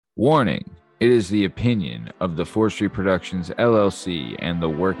Warning. It is the opinion of the 4th Street Productions LLC and the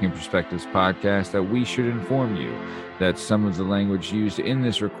Working Perspectives podcast that we should inform you that some of the language used in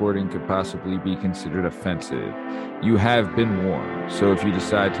this recording could possibly be considered offensive. You have been warned, so if you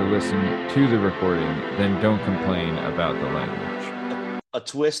decide to listen to the recording, then don't complain about the language. A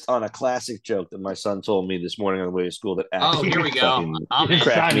twist on a classic joke that my son told me this morning on the way to school that actually here we go. fucking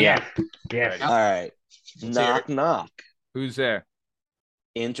cracked me up. Yes. All right. Knock, knock. Who's there?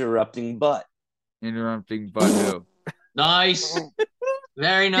 Interrupting butt. Interrupting butt who? Nice.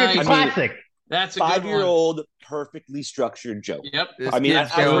 Very It's nice. a classic. That's a good one. 5-year-old, perfectly structured joke. Yep. This I mean, I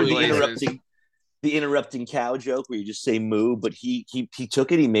kid's heard going the interrupting cow joke where you just say moo, but he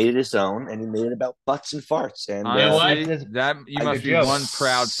took it, he made it his own, and he made it about butts and farts. And Honestly, that you I must be joke. one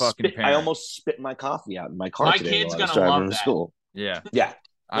proud fucking parent. I almost spit my coffee out in my car My today kid's while I was gonna driving love to that. school. Yeah. Yeah,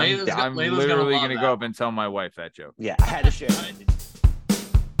 I'm Layla's literally gonna going to love go that. up and tell my wife that joke. yeah, I had to share it.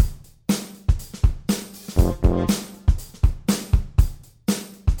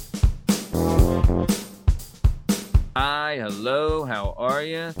 Hi, hello, how are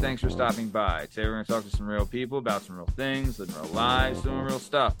you? Thanks for stopping by. Today we're going to talk to some real people about some real things, living real lives, doing real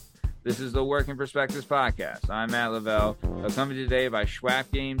stuff. This is the Working Perspectives podcast. I'm Matt Lavelle, accompanied today by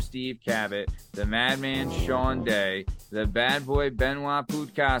Schwap Game Steve Cabot, the Madman Sean Day, the Bad Boy Benoit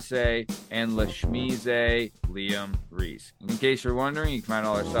Putkase, and La Schmize Liam Reese. In case you're wondering, you can find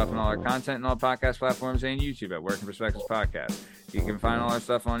all our stuff and all our content on all podcast platforms and YouTube at Working Perspectives Podcast. You can find all our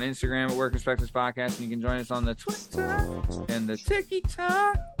stuff on Instagram at Working Perspectives Podcast, and you can join us on the Twitter and the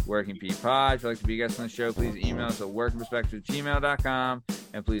TikTok. Working P Pod. If you'd like to be a guest on the show, please email us at workingperspectives@gmail.com.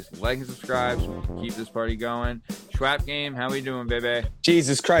 And please like and subscribe so we can keep this party going. Schwap Game, how we doing, baby?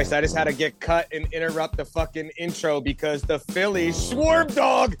 Jesus Christ, I just had to get cut and interrupt the fucking intro because the Phillies swarm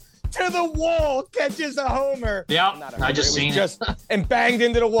dog to the wall catches a homer. Yep. Not a I just homer, it seen was it. just and banged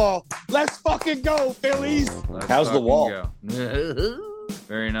into the wall. Let's fucking go, Phillies. Let's How's the fucking wall? go.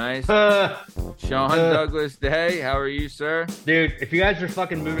 Very nice. Sean Douglas Day, how are you, sir? Dude, if you guys are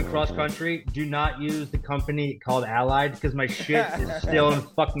fucking moving cross country, do not use the company called Allied because my shit is still in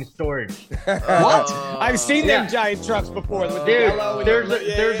fucking storage. What? I've seen Yeah. them giant trucks before. With the Dude, yellow and there's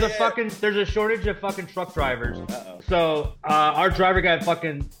the- there's a shortage of fucking truck drivers. Uh-oh. So our driver got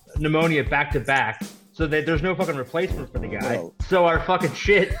fucking pneumonia back to back. So there's no fucking replacement for the guy. Whoa. So our fucking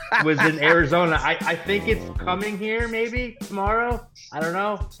shit was in Arizona. I think it's coming here maybe tomorrow. I don't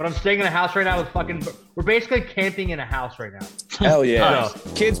know. But I'm staying in a house right now with fucking. We're basically camping in a house right now. Hell yeah. So-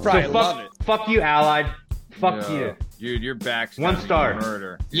 Kids probably So love it. fuck you, Allied. Fuck Yeah. you. Dude, your back's One gotta be star.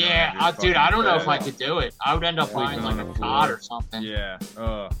 murder. You Yeah, don't have your dude, I don't know if I fucking could do it. I would end up Sleeping buying like on a the floor. cot or something. Yeah.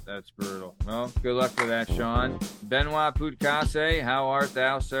 Oh, that's brutal. Well, good luck with that, Sean. Benoit Putkase, how art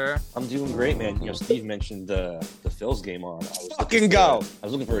thou, sir? I'm doing great, man. You know, Steve mentioned the Phil's game on. I was Fucking go. I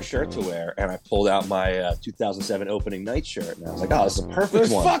was looking for a shirt to wear, and I pulled out my 2007 opening night shirt, and I was like, "Oh, this is a perfect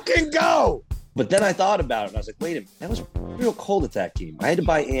Let's one." fucking go. But then I thought about it, and I was like, "Wait a minute, that was real cold at that game. I had to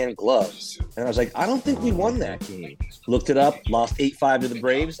buy Ann gloves, and I was like, I don't think we won that game." Looked it up, lost 8-5 to the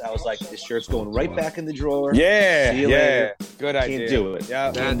Braves. I was like, "This shirt's going right back in the drawer." Yeah, See you yeah. later. Good Can't idea. do it.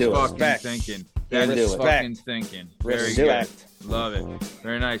 Yeah. That's Can't do it. fucking Respect. thinking. Can't That do is it. fucking thinking. Very Respect. good. Love it.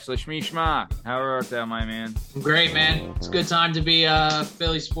 Very nice. Lashmi Shma, how art thou, my man? I'm great, man. It's a good time to be a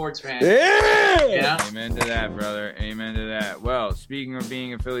Philly sports fan. Yeah. Yeah. Amen to that, brother. Amen to that. Well, speaking of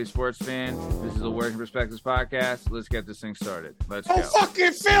being a Philly sports fan, this is the Working Perspectives podcast. Let's get this thing started. Let's Oh, go.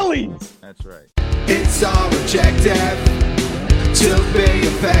 fucking Phillies. That's right. It's all objective to be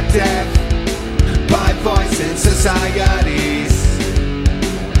effective by voicing societies.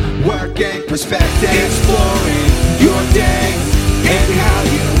 Working perspective, exploring your day and how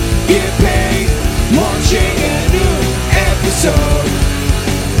you get paid. Launching a new episode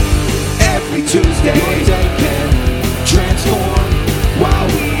every Tuesday. Your day can transform while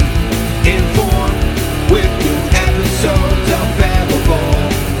we inform with new episodes available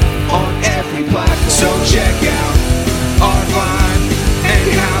on every platform. So check out our vibe and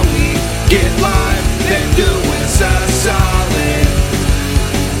how we get live. Then do us a solid.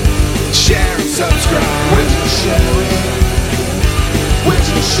 Share and subscribe. We're just sharing. We're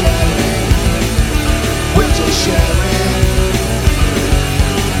just sharing. We're just sharing.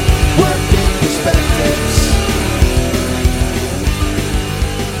 Working perspectives.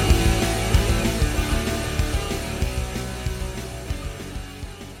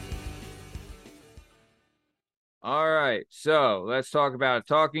 All right, so let's talk about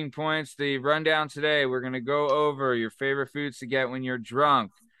talking points. The rundown today, we're going to go over your favorite foods to get when you're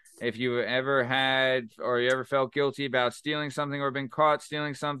drunk, if you ever had or you ever felt guilty about stealing something or been caught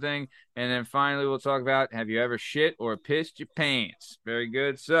stealing something. And then finally, we'll talk about, have you ever shit or pissed your pants? Very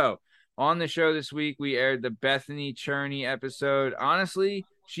good. So on the show this week, we aired the Bethany Cherney episode. Honestly,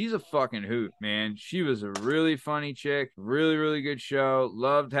 she's a fucking hoot, man. She was a really funny chick. Really, really good show.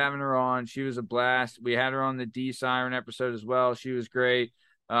 Loved having her on. She was a blast. We had her on the D Siren episode as well. She was great.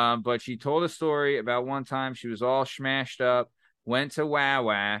 But she told a story about one time she was all smashed up, went to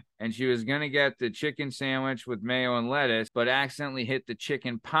Wawa, and she was going to get the chicken sandwich with mayo and lettuce, but accidentally hit the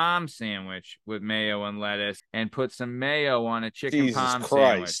chicken palm sandwich with mayo and lettuce and put some mayo on a chicken Jesus palm Christ.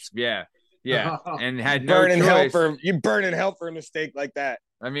 sandwich. Yeah. Yeah. And had no Burning hell choice. for you burning hell for a mistake like that.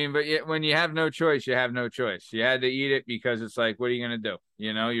 I mean, but when you have no choice, you have no choice. You had to eat it because it's like, what are you going to do?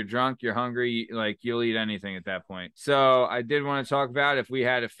 You know, you're drunk, you're hungry, like you'll eat anything at that point. So I did want to talk about if we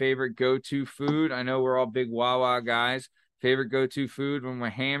had a favorite go-to food. I know we're all big Wawa guys. Favorite go-to food when we're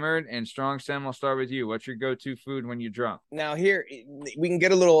hammered. And Strong Stem, I'll start with you. What's your go-to food when you're drunk? Now here we can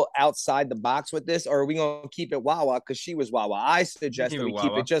get a little outside the box with this, or are we gonna keep it Wawa because she was Wawa? I suggest that we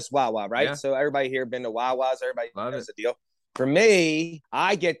keep it just Wawa, right? Yeah. So everybody here been to Wawas, everybody Love knows it. the deal. For me,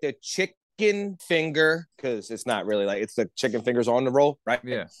 I get the chicken finger because it's not really like it's the chicken fingers on the roll, right?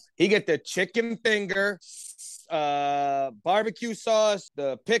 Yeah. He get the chicken finger, barbecue sauce,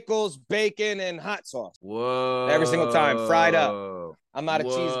 the pickles, bacon, and hot sauce. Whoa. Every single time, fried up. I'm not a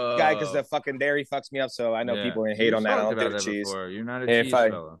cheese guy because Whoa. the fucking dairy fucks me up. So I know Yeah. people are gonna hate on that. I Talked don't do about the that cheese. before. You're not a If cheese I-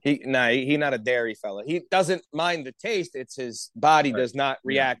 fella. He not a dairy fella. He doesn't mind the taste. It's his body Right. does not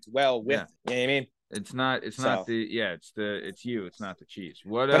react well with Yeah. it. You know what I mean? It's not So. it's you. It's not the cheese.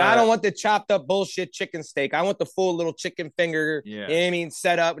 What? But I don't want the chopped up bullshit chicken steak. I want the full little chicken finger. Yeah. You know what I mean?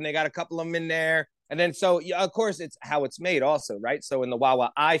 Set up, and they got a couple of them in there. And then so yeah, of course it's how it's made also, right? So in the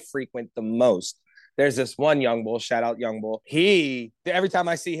Wawa I frequent the most, there's this one young bull, shout out young bull. He every time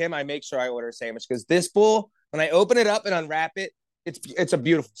I see him, I make sure I order a sandwich because this bull, when I open it up and unwrap it, it's a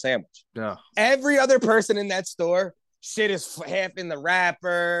beautiful sandwich. Ugh. Every other person in that store, shit is half in the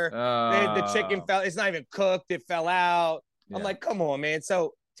wrapper. The chicken fell. It's not even cooked. It fell out. I'm Yeah. like, come on, man.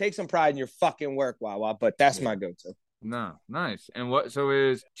 So take some pride in your fucking work, Wawa. But that's Yeah. my go-to. No, nice. And what? So it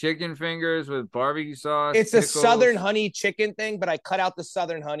is chicken fingers with barbecue sauce. It's a pickles? southern honey chicken thing, but I cut out the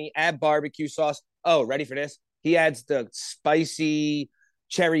southern honey, add barbecue sauce. Oh, ready for this? He adds the spicy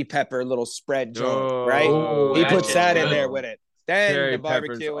cherry pepper little spread joint, right? Oh, He that puts is that in good. there with it. Then Cherry the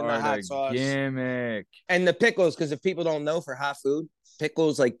barbecue peppers and the are hot sauce. Gimmick. And the pickles, because if people don't know, for hot food,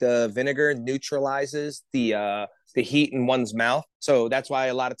 pickles like the vinegar neutralizes the heat in one's mouth. So that's why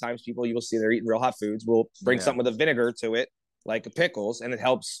a lot of times people you will see they're eating real hot foods will bring Yeah. something with a vinegar to it, like pickles, and it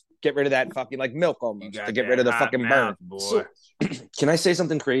helps get rid of that fucking like milk You almost got to get that rid of the hot fucking burn. mouth, boy. So- Can I say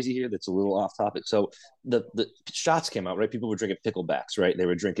something crazy here that's a little off topic? So the shots came out, right? People were drinking picklebacks, right? They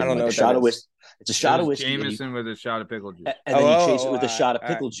were drinking I don't like know a what shot that of is. whiskey. It's a shot It of was whiskey, and, Jameson with a shot of pickle juice. then you chase it Oh, with a shot of all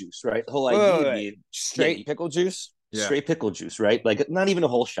right. pickle juice, right? The whole Wait, idea wait, wait. being Straight Yeah. pickle juice. Yeah. straight pickle juice, right? Like not even a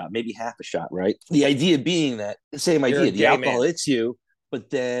whole shot, maybe half a shot, right? The idea being that same You're a idea, the gay alcohol man. hits you, but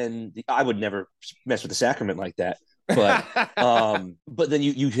then I would never mess with the sacrament like that. But but then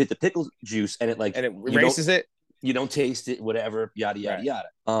you hit the pickle juice and it like and it you don't- erases it. you don't taste it, whatever, yada yada Right.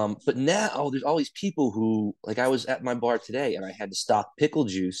 yada. But now there's all these people who, like, I was at my bar today and I had to stock pickle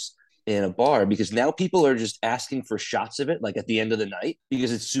juice in a bar because now people are just asking for shots of it, like at the end of the night,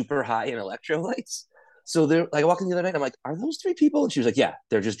 because it's super high in electrolytes. So they're like, I walked in the other night, I'm like, are those three people? And she was like, yeah,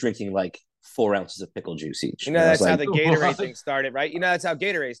 they're just drinking like 4 ounces of pickle juice each. You know, And I was that's how like, the Gatorade thing started, right? You know, that's how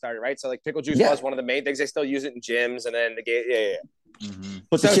Gatorade started, right? So like pickle juice Yeah. was one of the main things. They still use it in gyms, and then yeah. Mhm.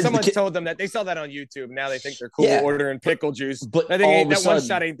 but So the kid, someone told them that they saw that on YouTube. Now they think they're cool Yeah. ordering pickle juice. but I think all of a that one sudden,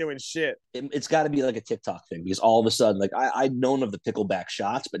 shot ain't doing shit. it's got to be like a TikTok thing because all of a sudden, like I'd known of the pickleback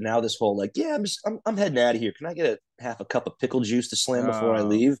shots, but now this whole like, yeah, I'm heading out of here. Can I get a half a cup of pickle juice to slam before I Oh.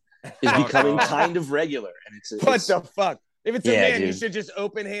 leave? Is Fuck becoming off. kind of regular, and it's What the fuck? If it's a Yeah, man, you dude. should just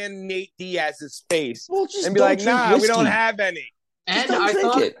open hand Nate Diaz's face well, just and be don't like, drink nah, we don't whiskey. have any. Just And don't I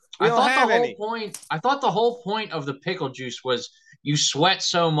drink thought it. We I don't thought have the whole any. point. I thought the whole point of the pickle juice was you sweat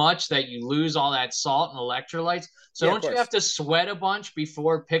so much that you lose all that salt and electrolytes. So Yeah, of don't you course. have to sweat a bunch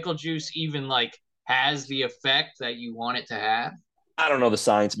before pickle juice even like has the effect that you want it to have? I don't know the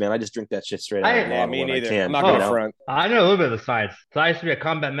science, man. I just drink that shit straight out I- of the Yeah, bottle me when I neither. can. I'm not you gonna know? front. I know a little bit of the science. So I used to be a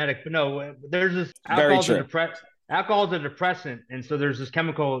combat medic, but no, there's this Very alcohol is a depressant, and so there's this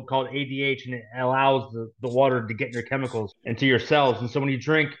chemical called ADH, and it allows the water to get your chemicals into your cells. And so when you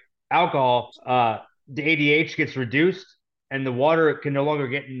drink alcohol, the ADH gets reduced, and the water can no longer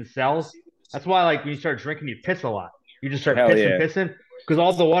get in the cells. That's why, like, when you start drinking, you piss a lot. You just start Hell pissing, yeah. pissing, because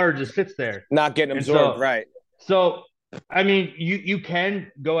all the water just sits there. Not getting And absorbed, so- right? So I mean, you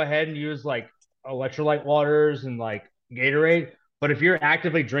can go ahead and use like electrolyte waters and like Gatorade, but if you're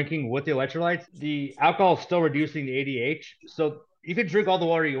actively drinking with the electrolytes, the alcohol is still reducing the ADH. So you can drink all the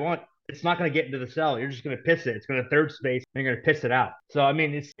water you want. It's not going to get into the cell. You're just going to piss it. It's going to third space, and you're going to piss it out. So I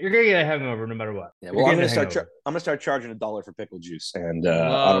mean, you're going to get a hangover no matter what. Yeah, You're well, I'm getting gonna a start. hangover. I'm gonna start charging $1 for pickle juice, and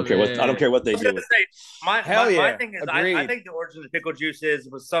Love I don't care what they I was do. gonna With say, my Hell thing is, agreed. I think the origin of the pickle juice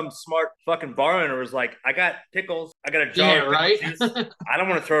was some smart fucking bartender was like, I got pickles, I got a jar Yeah, of right. pickle juice. I don't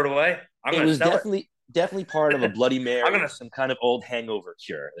want to throw it away. I'm It gonna was sell definitely part of a Bloody Mary, I'm gonna- some kind of old hangover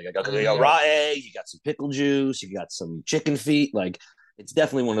cure. Like, you got raw egg, you got some pickle juice, you got some chicken feet. Like, it's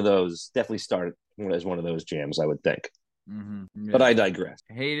definitely one of those. Definitely started as one of those jams, I would think. Mm-hmm. But I digress.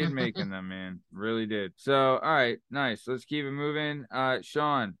 Hated making them, man. Really did. So, all right, nice. Let's keep it moving.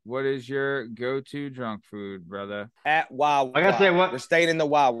 Sean, what is your go-to drunk food, brother? At Wawa. I gotta say what- We're staying in the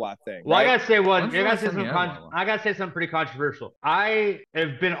Wawa thing. Well, right? I gotta say one. When's I the gotta last say time you some. had Wawa? I gotta say something pretty controversial. I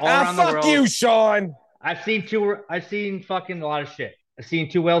have been all around the fuck world. you, Sean. I've seen fucking a lot of shit. I've seen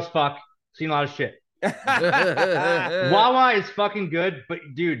two whales fuck. Seen a lot of shit. Wawa is fucking good, but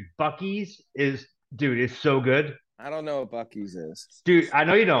dude, Buc-ee's is so good. I don't know what Buc-ee's is, Dude, I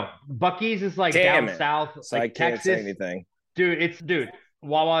know you don't. Buc-ee's is like Damn down it. south, so like I can't Texas. say anything. Dude,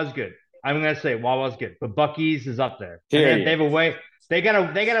 Wawa is good. I'm gonna say Wawa's good, but Buc-ee's is up there. Hear And you. they got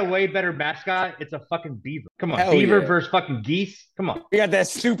a way better mascot. It's a fucking beaver. Come on, Hell beaver yeah. versus fucking geese. Come on. We got that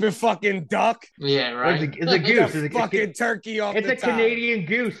stupid fucking duck. Yeah, right. It's a goose. The fucking turkey off It's the a top. Canadian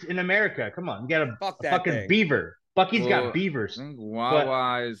goose in America. Come on, you got Fuck a that fucking thing. beaver. Buc-ee's Well, got beavers. I think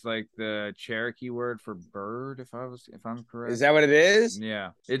Wawa is like the Cherokee word for bird, if I'm correct. Is that what it is?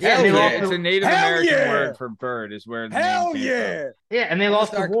 Yeah, it's, Hell it's, yeah. it's a Native Hell American yeah. word for bird. Is where the Hell name came yeah. Yeah, and they I'm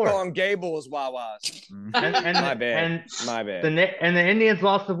lost the start war. calling Gables Wawas. from. And My bad. And My bad. the Indians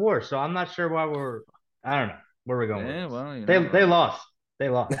lost the war, so I'm not sure why I don't know where we're going. Yeah, with this. well, you They know. lost. They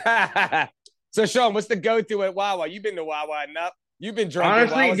lost. So, Sean, what's the go-to at Wawa? You've been to Wawa enough. You've been drunk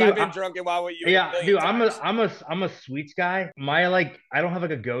Honestly, at Wawa. dude, I've been drunk at Wawa. You Yeah, a million dude, times. I'm a sweets guy. My I don't have like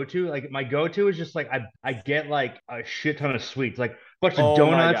a go-to. Like my go-to is just like I get like a shit ton of sweets, like bunch of Oh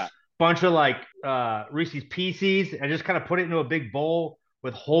my donuts, God. bunch of like Reese's Pieces, and just kind of put it into a big bowl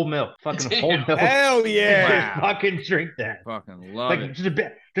with whole milk, fucking whole Damn. milk. Hell yeah. Wow. Just fucking drink that. Fucking love Like it.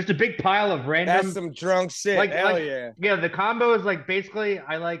 just a big pile of random. That's some drunk shit. Like- Hell like- yeah. Yeah, the combo is like basically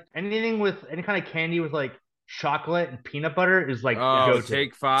I like anything with any kind of candy with like chocolate and peanut butter is like Oh, go-to.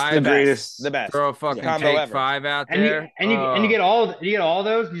 take The five. greatest. The best. Throw a fucking Combo take ever. five out and there. you get all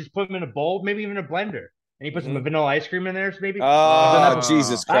those. You just put them in a bowl, maybe even a blender, and you put some Mhm. vanilla ice cream in there. So maybe. Oh, Oh.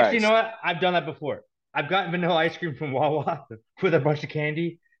 Jesus Christ. Actually, you know what? I've done that before. I've gotten vanilla ice cream from Wawa with a bunch of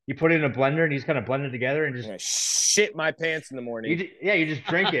candy. You put it in a blender and you just kind of blend it together and just I'm gonna shit my pants in the morning. you just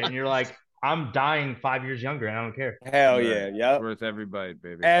drink it and you're like, I'm dying 5 years younger and I don't care. Hell Right. yeah. It's Yep. worth every bite,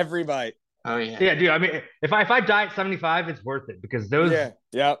 baby. Every bite. Oh yeah. Yeah, dude. I mean, if I die at 75, it's worth it because those Yeah.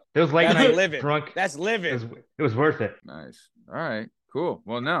 Yep. late That's night living. drunk, That's living. it was worth it. Nice. All right. Cool.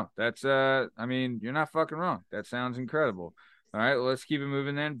 Well, no, that's I mean, you're not fucking wrong. That sounds incredible. All right, well, let's keep it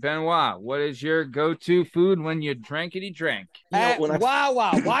moving then. Benoit, what is your go-to food when you drankety drank? You know, At when I-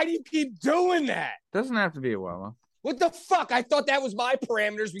 Wawa. Why do you keep doing that? Doesn't have to be a Wawa. What the fuck? I thought that was my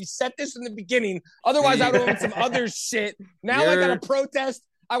parameters. We set this in the beginning. Otherwise, I would want some other shit. Now I You're- got to protest.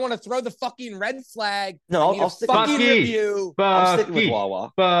 I want to throw the fucking red flag. No, I need I'll a stick fucking with- review. I'm sticking with Buc-ee's.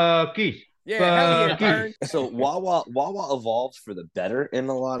 Wawa. Buc-ee's. Yeah, hell yeah, Buc-ee's. Vern. So Wawa evolved for the better in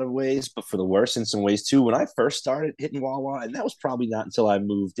a lot of ways, but for the worse in some ways too. When I first started hitting Wawa, and that was probably not until I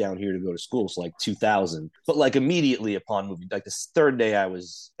moved down here to go to school, so like 2000. But like immediately upon moving, like the third day I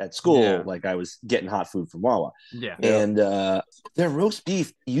was at school, Yeah. like I was getting hot food from Wawa, Yeah. and their roast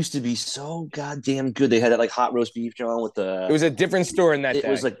beef used to be so goddamn good. They had that like hot roast beef, John, with the. It was a different store in that It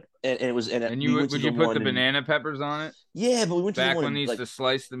day. was like, and it was, and, And we you went would to you put one the in- banana peppers on it? Yeah, but we went to Back the one when they used like, to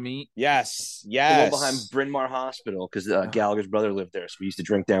slice the meat? yes, the yes. one behind Bryn Mawr Hospital because Gallagher's brother lived there, so we used to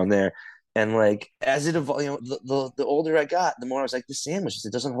drink down there. And like as it evolved, the older I got, the more I was like, the sandwich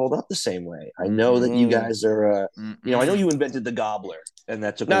it doesn't hold up the same way. I know that you guys are, I know you invented the gobbler, and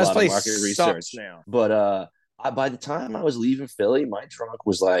that took No, a this lot of place market sucks research. now. But by the time I was leaving Philly, my drunk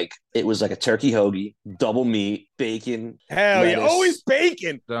was like it was like a turkey hoagie, double meat, bacon. Hell yeah, lettuce. always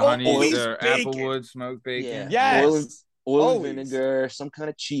bacon. The honey, Always the bacon. Applewood smoked bacon. Yeah. Yes. Oil and Always. vinegar, some kind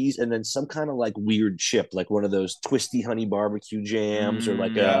of cheese, and then some kind of like weird chip, like one of those twisty honey barbecue jams, or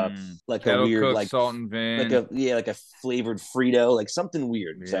like a Kettle weird cooked like salt and vin. like a flavored Frito, like something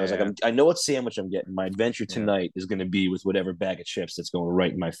weird. So I was like, Yeah. I know what sandwich I'm getting. My adventure tonight is going to be with whatever bag of chips that's going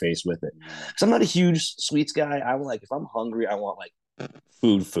right in my face with it. Because I'm not a huge sweets guy. I want like if I'm hungry, I want like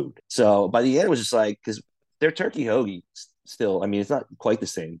food. So by the end, it was just like because their turkey hoagie still. I mean, it's not quite the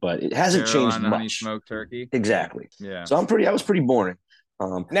same, but it hasn't changed Carolina honey much. smoked turkey. Exactly. Yeah. So I was pretty boring.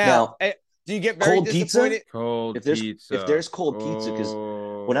 Now, do you get very cold pizza? disappointed? Cold If there's pizza. cold pizza, because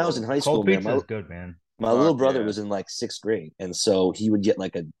when I was in high school, Cold man, pizza is good, man. my little brother yeah. was in like 6th grade, and so he would get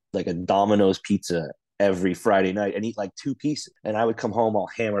like a Domino's pizza every Friday night and eat like 2 pieces. And I would come home all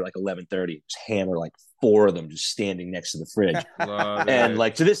hammered like 11:30, just hammer like 4 of them just standing next to the fridge. Love And it.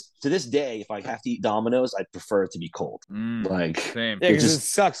 like to this day, if I have to eat Domino's, I prefer it to be cold. Like Same. Yeah, because just- it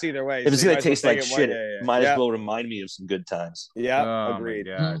sucks either way. if it's so you gonna might as well taste like take shit, one- it might as well remind me of some good times. Yeah, Oh agreed.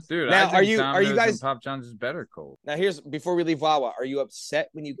 my god, dude! Now, I think are you Domino's guys- and Pop John's is better cold? Now, here's before we leave Wawa, are you upset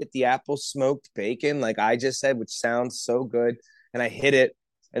when you get the apple smoked bacon, like I just said, which sounds so good, and I hit it,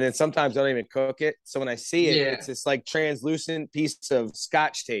 and then sometimes I don't even cook it. So when I see it, Yeah. it's this like translucent piece of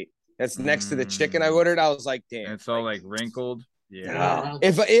Scotch tape that's next to the chicken I ordered. I was like, damn. And it's all like wrinkled. Yeah. Wow.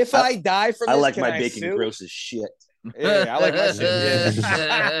 If I die from I this, like can my I bacon sue? gross as shit. Yeah, I like my shit.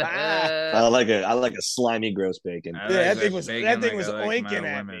 Yeah. I like a slimy gross bacon. I Yeah, like that thing was bacon that thing like was I like my oinking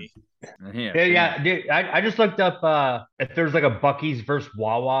at women. me. Yeah. Yeah, dude, I just looked up if there's like a Bucky's versus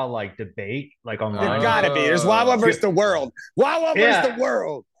Wawa like debate like online. There gotta be. There's Wawa versus the world. Wawa versus Yeah. the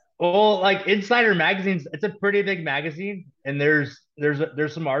world. Well, like Insider Magazine's, it's a pretty big magazine, and there's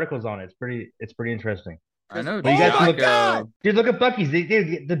some articles on it. It's pretty interesting. I know But you guys Oh my look, God. dude, look at Bucky's.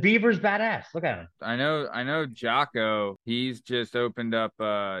 The Beaver's badass. Look at him. I know Jocko, he's just opened up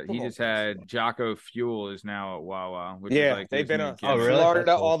he just had Jocko Fuel is now at Wawa, which is Yeah, like they've his been new on kid. Oh, really? Florida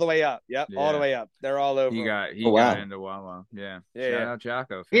That's cool. all the way up. Yep, all the Yeah. way up. They're all over. He got Oh, wow. into Wawa. Yeah. Yeah, Shout yeah. out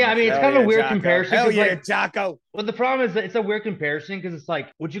Jocko. Yeah, I mean, it's Hell kind of a yeah, weird Jocko. comparison. Hell 'cause, yeah, like, Jocko. well, the problem is that it's a weird comparison because it's like,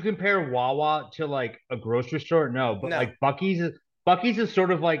 would you compare Wawa to like a grocery store? No, but No. like Bucky's is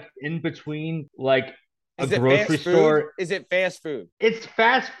sort of like in between like a Is it grocery fast food? store. Is it fast food? It's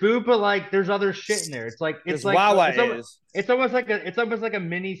fast food, but like there's other shit in there. It's like Because like Wawa it's almost, is. it's almost like a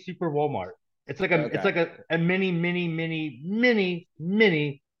mini super Walmart. It's like a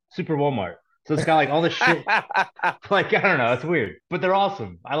mini super Walmart. So it's got like all the shit. Like I don't know, it's weird, but they're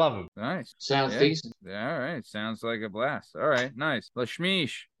awesome. I love them. Nice. Sounds Yeah. decent. Yeah, all right. Sounds like a blast. All right, nice.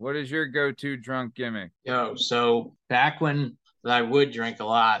 Lashmish, what is your go-to drunk gimmick? Yo, so back when I would drink a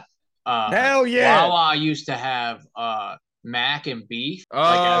lot, Hell yeah. Wawa used to have mac and beef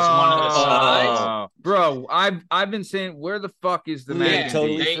like as one of the sides. Oh, bro, I've been saying, where the fuck is the Yeah, mac I and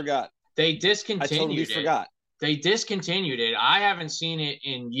totally beef? They- forgot. They I discontinued totally it. forgot. They discontinued it. I haven't seen it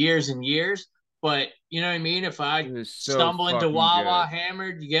in years and years, but you know what I mean? If I It is so stumble into fucking Wawa good.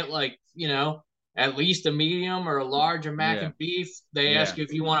 hammered, you get like, at least a medium or a large of mac Yeah. and beef. They Yeah. ask you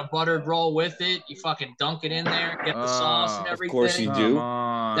if you want a buttered roll with it. You fucking dunk it in there, get the sauce and Oh, of everything. course you Come do.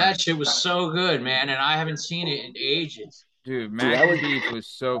 on. That shit was so good, man, and I haven't seen it in ages. Dude, mac I and would- beef was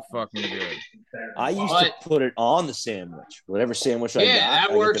so fucking good. I used But- to put it on the sandwich. Whatever sandwich I Yeah, got,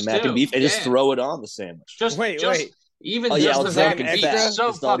 that I works get the mac too. and beef and just Yeah. throw it on the sandwich. Just Wait. even Oh, yeah, just I'll the drink mac and it beef fast. is so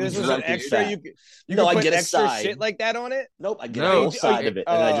It's not fucking This is drunk an good. it extra. fast. You No, can I put get a extra side. shit like that on it. Nope, I get No. a whole side of it,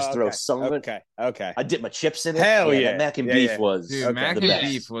 and I just throw okay. some of it. Okay. I dip my chips in it. Hell Yeah, yeah. that mac and Yeah, beef yeah. was Dude, Okay. mac the and best.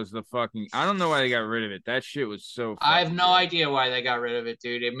 beef was the fucking. I don't know why they got rid of it. That shit was so. I have fucking no good. idea why they got rid of it,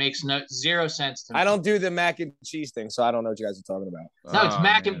 dude. It makes zero sense to me. I don't do the mac and cheese thing, so I don't know what you guys are talking about. No, it's Oh,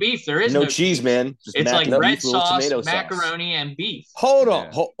 mac man. and beef. There is No cheese, man. Just It's mac like and red beef, little sauce, tomato sauce. macaroni, and beef. Hold on,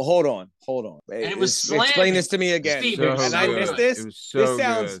 Yeah. hold on. Wait, And it was explain slamming. this to me again. Steve, So it was and I so missed good. this. It was so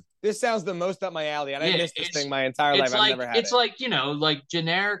this good. sounds the most up my alley, and I Yeah, missed this it's- thing my entire life. It's I've like never had it's it. like like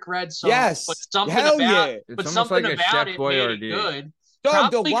generic red sauce, Yes. but something Hell about yeah. It's but almost something like a about Chef it made it Boyardee. good. Dog, the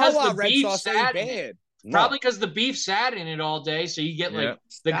probably because Wawa the red beef sauce sat ain't in it. bad. No. Probably because the beef sat in it all day, so you get like Yep.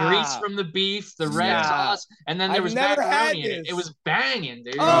 the grease Stop. from the beef, the red Stop. sauce, and then there I've was never had macaroni in it. this. It was banging,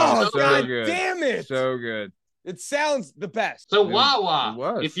 dude. Oh, So so god good. damn it! So good. It sounds the best. So It Wawa,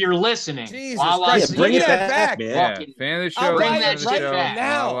 was. if you're listening, Jesus Wawa, Christ, Yeah, bring it that back, back. man. Yeah, Fucking- fan of the show. I'll Bring buy fan that it of the right shit show. back.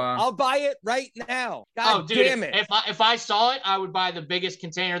 now. Wawa. I'll buy it right now. God Oh, dude! damn it! If I saw it, I would buy the biggest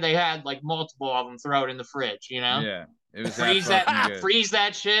container they had, like multiple of them. Throw it in the fridge, you know. Yeah, it was Freeze that that, fucking good. freeze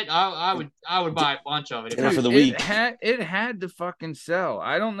that shit. I would buy a bunch of it. And for the It week. had to fucking sell.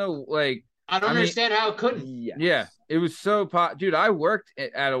 I don't know, like, I don't I mean- understand how it couldn't. yeah, it was so dude. I worked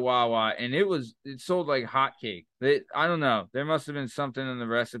at a Wawa, and it sold like hotcake. I don't know. There must have been something in the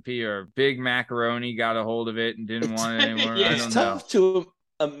recipe, or Big Macaroni got a hold of it and didn't want it anymore. Yeah. I It's don't know. tough to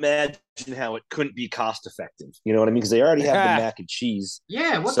imagine how it couldn't be cost effective. You know what I mean? Because they already have the mac and cheese,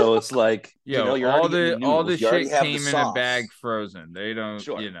 Yeah, what so the it's like Yo, you're all already getting the all the noodles, you already shit have came the in a sauce. bag frozen. They don't,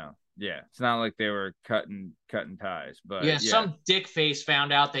 Sure. Yeah, it's not like they were cutting ties, but yeah, yeah, some dick face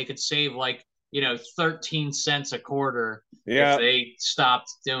found out they could save like 13 cents a quarter Yeah. if they stopped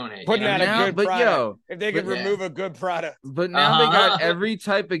doing it. Putting you know? out a Now- good but product. yo, If they could but- remove a good product. But now they got Uh-huh. every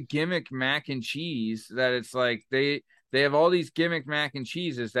type of gimmick mac and cheese that it's like they have all these gimmick mac and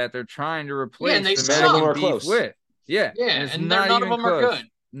cheeses that they're trying to replace and they the suck. Mexican None of them are beef close. with. Yeah, Yeah, it's and not none of even them are close. good.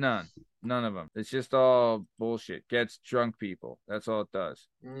 None of them. It's just all bullshit. Gets drunk people. That's all it does.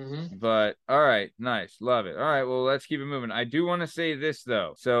 Mhm. But all right, nice, love it. All right, well, let's keep it moving. I do want to say this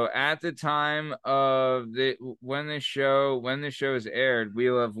though. So at the time of when the show is aired,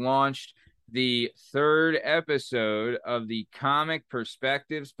 we'll have launched the 3rd episode of the Comic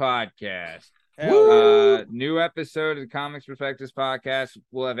Perspectives podcast. New episode of the Comics Perspectives podcast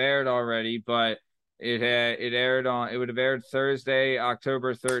will have aired already, but it would have aired Thursday,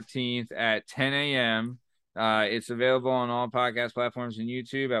 October 13th at 10 a.m. It's available on all podcast platforms and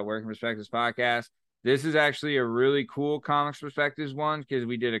YouTube at Working Perspectives Podcast. This is actually a really cool Comics Perspectives one because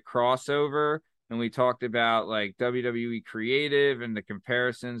we did a crossover and we talked about like WWE creative and the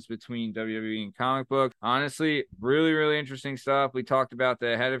comparisons between WWE and comic book. Honestly, really, really interesting stuff. We talked about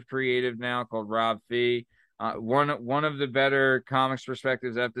the head of creative now called Rob Fee. One of the better Comics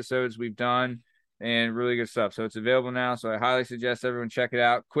Perspectives episodes we've done. And really good stuff. So it's available now. So I highly suggest everyone check it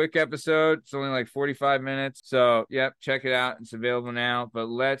out. Quick episode. It's only like 45 minutes. So, yep, check it out. It's available now. But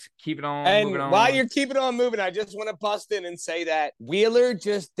let's keep it on. And moving on. while you're keeping on moving, I just want to bust in and say that Wheeler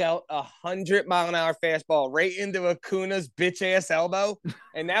just dealt 100-mile-an-hour fastball right into Acuna's bitch-ass elbow.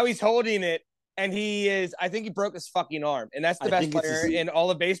 And now he's holding it. And I think he broke his fucking arm. And that's the I best think it's player his- in all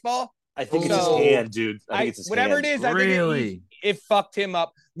of baseball. I think it's his So, hand, dude. I think it's his whatever hand. it is, I Really? think it fucked him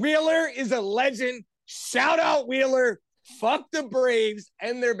up. Wheeler is a legend. Shout out Wheeler. Fuck the Braves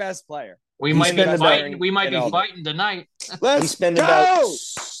and their best player. We He's might be been about- fighting. We might in be all- fighting tonight. Let's He spent go! about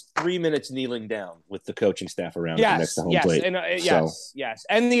 3 minutes kneeling down with the coaching staff around him next to home plate. and So- yes,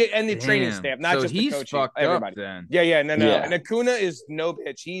 and the training Damn. staff, not So just the he's coaching. fucked Everybody. up then. Yeah, no. Yeah. And Acuna is no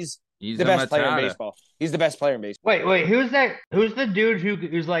bitch. He's He's the a best player in Matata. baseball. He's the best player in baseball. Wait, who's that? Who's the dude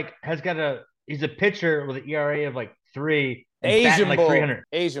who's like he's a pitcher with an ERA of like 3 and batting Asian like bull. 300.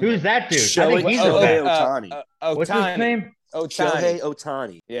 Asian Who's bull. that dude? I Shohei- think he's oh, the hey, best. Ohtani. What's his name? Shohei Otani.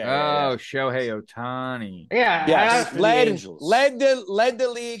 Ohtani. Yeah. Oh, Shohei Ohtani. Yeah, Yes, for the led Angels. the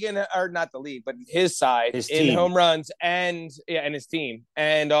league or not the league, but his side His in team. home runs and his team,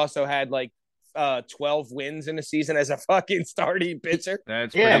 and also had like 12 wins in a season as a fucking starting pitcher.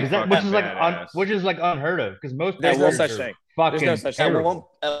 That's yeah, pretty which is fucking like badass. which is like unheard of because most There's no pitchers such are thing. Fucking There's no such thing. At terrible.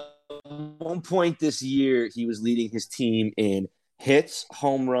 one point this year, he was leading his team in hits,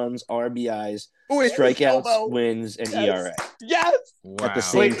 home runs, RBIs, strikeouts, Elbow. wins, and Yes. ERA. Yes. Wow. At the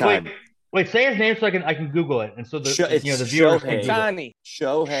same time. Wait, say his name so I can Google it, and so the It's the viewers can Shohei. Google it. Otani.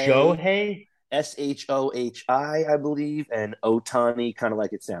 Shohei, Shohei. Shohi, I believe, and Otani, kind of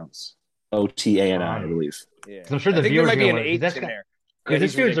like it sounds. Otani, I believe. Yeah. I'm sure the I think there viewers might be know an it, H that's in got- there. Because Yeah,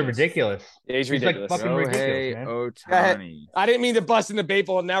 this he's dude's are ridiculous. Yeah, he's He's like ridiculous. fucking ridiculous, man. Ohtani. I didn't mean to bust in the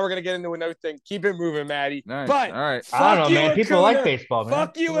baseball. Now we're gonna get into another thing. Keep it moving, Maddie. Nice. But All right. fuck I don't know, you, man. People Acuna. like baseball, man.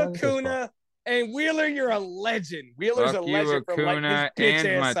 Fuck you, People like baseball. Acuna. And Wheeler, you're a legend. Wheeler's Fuck a you, legend from like Acuna his bitch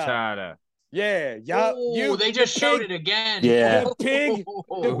and ass up. Matata. Yeah, Oh, they just the showed pig- it again. Yeah. The pig-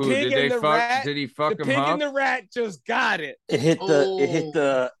 the Who pig did they and the fuck? rat- Did he The fuck him pig up? and the rat just got it. It hit Oh.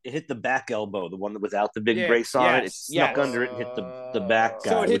 the back elbow, the one that without the big Yeah, brace on it. It yes, snuck yes. under it and hit the back guy,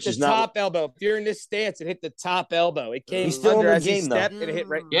 So it hit which the is not. top elbow. If you're in this stance, it hit the top elbow. It came He's still under in the as he game, though. stepped. It hit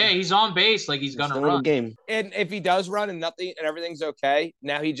right. Yeah, he's on base like he's gonna Still in the run. game. And if he does run and nothing and everything's okay,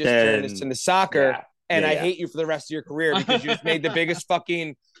 now he just Then- turned this into soccer. Yeah. And I Yeah. hate you for the rest of your career because you just made the biggest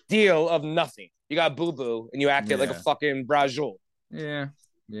fucking deal of nothing. You got boo boo and you acted like a Yeah. fucking Brajul. Yeah.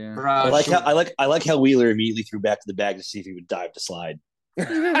 Yeah. I like how I like how Wheeler immediately threw back to the bag to see if he would dive to slide. He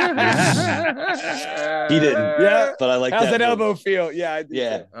didn't. Yeah. But I like How's that. that move. elbow feel? Yeah, I do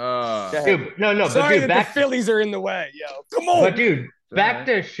Yeah. too. Oh. Go ahead. Dude, no, but Sorry dude, that back the Phillies are in the way, yo. Come on. but dude, back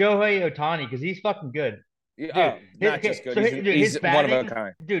to Shohei Ohtani because he's fucking good. Oh, not just good. so He's, dude, he's his one of a batting-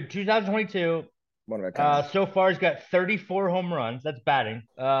 kind. Dude, 2022. One of a kind. So far, he's got 34 home runs. That's batting.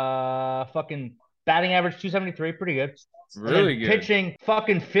 Fucking batting average 273, pretty good. And then Really good. Pitching,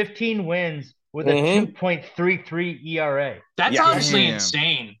 fucking 15 wins with a Mhm. 2.33 ERA. That's Yeah. honestly Damn.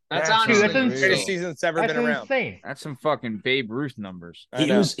 insane. That's That's honestly Dude, that's insane. Greatest season that's ever That's been around. insane. That's some fucking Babe Ruth numbers. I He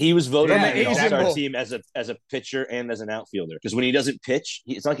know. was voted From on an the Asian All-Star bull. team as a pitcher and as an outfielder. Because when he doesn't pitch,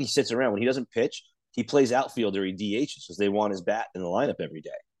 it's not like he sits around. When he doesn't pitch, he plays outfielder. He DHs because they want his bat in the lineup every day.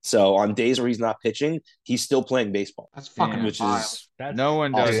 So on days where he's not pitching, he's still playing baseball, That's fucking Yeah. which wild. is That's No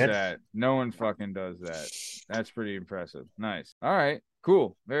one does Awesome. that. No one fucking does that. That's pretty impressive. Nice. All right.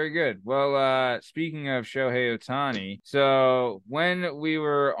 Cool. Very good. Well, speaking of Shohei Ohtani, so when we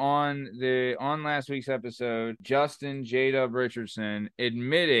were on last week's episode, Justin J-Dub Richardson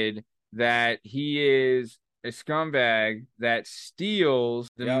admitted that he is a scumbag that steals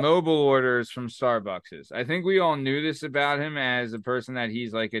the mobile orders from Starbucks. I think we all knew this about him as a person, that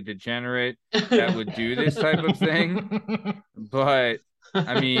he's like a degenerate that would do this type of thing. But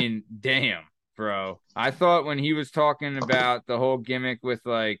I mean, damn, bro. I thought when he was talking about the whole gimmick with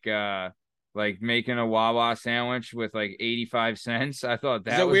like making a Wawa sandwich with like 85 cents, I thought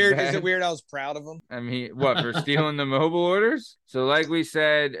that was weird. bad. Is it weird? I was proud of him. I mean, what, for stealing the mobile orders? So like we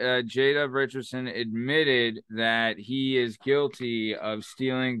said, J-Dub Richardson admitted that he is guilty of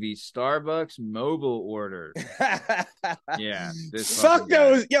stealing the Starbucks mobile orders. Yeah. Fuck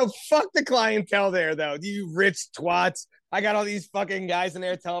those. Yo, fuck the clientele there, though. You rich twats. I got all these fucking guys in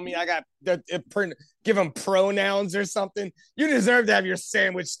there telling me I got give them pronouns or something. You deserve to have your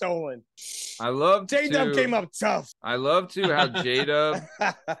sandwich stolen. I love J-Dub came up tough. I love too how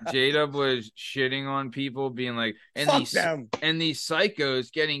J-Dub was shitting on people, being like, and these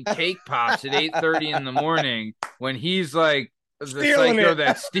psychos getting cake pops at 8:30 in the morning when he's like the psycho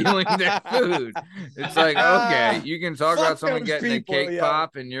that's stealing their food. It's like, okay, you can talk about someone getting a cake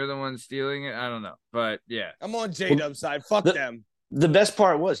pop and you're the one stealing it. I don't know, but yeah, I'm on J-Dub's side. Fuck them. The best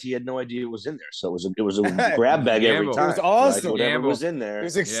part was he had no idea it was in there, so it was a grab bag every time. It was awesome. Like, whatever was in there. It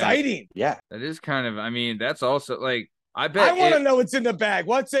was exciting. Yeah, that is kind of. I mean, that's also like. I want to know what's in the bag.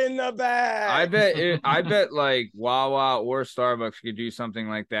 What's in the bag? I bet like Wawa or Starbucks could do something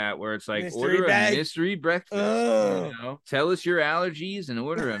like that, where it's like order a mystery breakfast. You know? Tell us your allergies and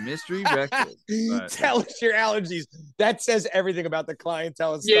order a mystery breakfast. Tell us your allergies. That says everything about the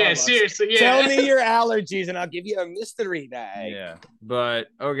clientele of Starbucks. Yeah, seriously. Yeah. Tell me your allergies, and I'll give you a mystery bag. Yeah, but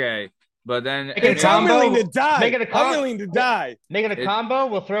okay. But then I'm willing to die. I'm willing to die. Make it a combo.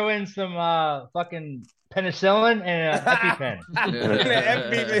 We'll throw in some fucking penicillin and an EpiPen.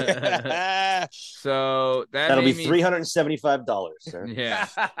 So that'll be $375, sir. Yeah.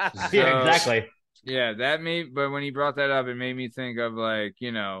 Yeah, exactly. Yeah, but when he brought that up, it made me think of like,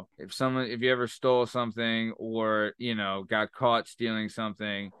 you know, if you ever stole something or, you know, got caught stealing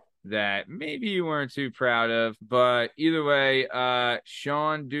something that maybe you weren't too proud of, but either way,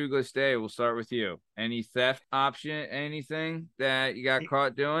 Sean Douglas Day, we'll start with you. Any theft option, anything that you got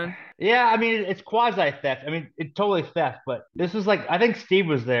caught doing? Yeah, I mean, it's quasi theft. I mean, it's totally theft, but this was like, I think Steve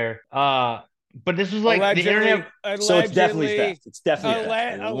was there. But this was like the internet. So it's definitely theft. It's definitely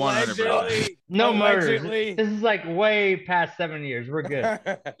theft. Allegedly. No murders. This is like way past 7 years. We're good.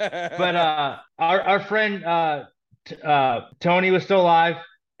 But our friend Tony was still alive.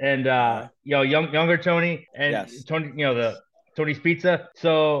 And younger Tony and Tony, the Tony's Pizza.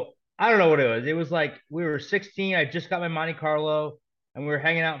 So I don't know what it was. It was like we were 16. I just got my Monte Carlo, and we were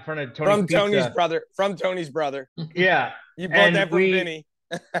hanging out in front of Tony's Pizza. From Tony's brother. Yeah, you bought that from Vinny.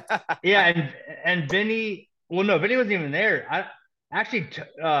 Yeah, and Vinny. Well, no, Vinny wasn't even there.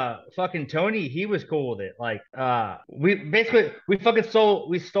 Fucking Tony, he was cool with it. Like, we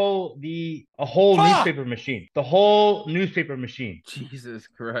stole a whole newspaper machine. The whole newspaper machine. Jesus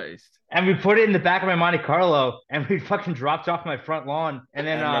Christ. And we put it in the back of my Monte Carlo, and we fucking dropped off my front lawn. And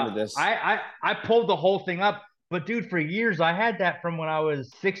then I remember this. I pulled the whole thing up. But dude, for years I had that from when I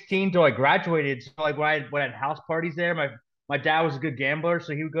was 16 till I graduated. So like when I had house parties there, my dad was a good gambler,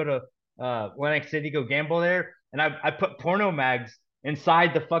 so he would go to Atlantic City, go gamble there. And I put porno mags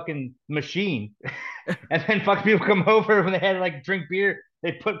inside the fucking machine. And then fucking people come over when they had like drink beer,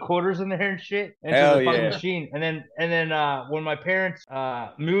 they put quarters in there and shit into the fucking machine. And then when my parents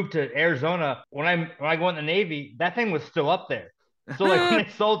moved to Arizona, when I go in the Navy, that thing was still up there. So like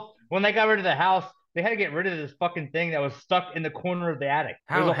when they got rid of the house, they had to get rid of this fucking thing that was stuck in the corner of the attic.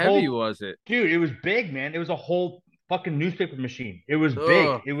 How heavy was it? Dude, it was big, man. It was a whole fucking newspaper machine. It was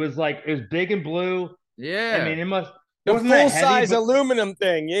big. It was big and blue. Yeah. I mean, it must. The full-size aluminum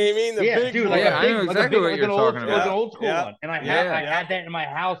thing. You know what I mean? The big dude, I know exactly what you're talking about. Like an old school one. And I had that in my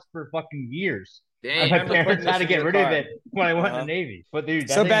house for fucking years. Damn. My parents had to get rid of it when I went in the Navy. But dude,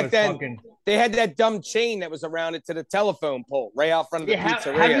 that so thing back was then, fucking... they had that dumb chain that was around it to the telephone pole right out front of the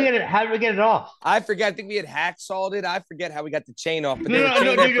pizzeria. How did we get it off? I forget. I think we had hacksawed it. I forget how we got the chain off. But No.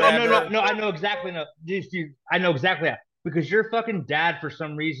 I know exactly. I know exactly how. Because your fucking dad, for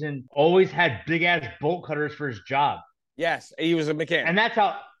some reason, always had big ass bolt cutters for his job. Yes, he was a mechanic, and that's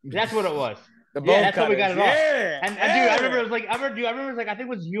what it was. The bolt that's cutters. how we got it off. And dude, I remember it was like I think it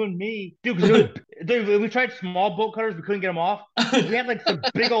was you and me, dude. Because dude, we tried small bolt cutters, we couldn't get them off. We had like some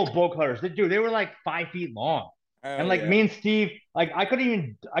big old bolt cutters. Dude, they were like 5 feet long, and like me and Steve, like I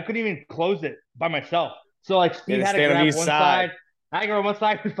couldn't even close it by myself. So like Steve Yeah, had to stand on grab each one side. side. I grab one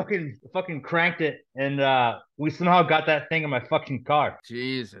side. We fucking cranked it, and we somehow got that thing in my fucking car.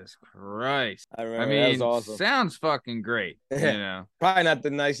 Jesus Christ. I I remember that was mean, awesome. sounds fucking great. You know. Probably not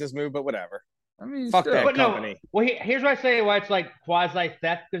the nicest move, but whatever. I mean, Fuck still. that But no, company. well, here's why I say why it's like quasi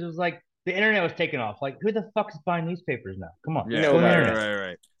theft, because it was like the internet was taken off. Like, who the fuck is buying newspapers now? Come on, Yeah, go on the Nobody. internet.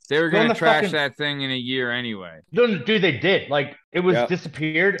 right. They were Go on gonna the trash fucking- that thing in a year anyway. Dude, they did. Like, it was Yep.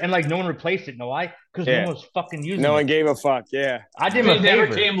 disappeared, and like no one replaced it. Know why? Because Yeah. no one was fucking using No it. one gave a fuck. Yeah. I did him a They never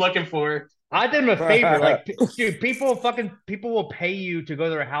favor. came looking for it. I did him a favor. Like, dude, people will pay you to go to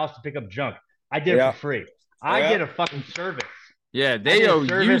their house to pick up junk. I did Yeah. it for free. I Yeah. did a fucking service. Yeah, I they did owe you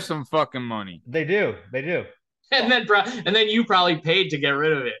service. some fucking money. They do. And then you probably paid to get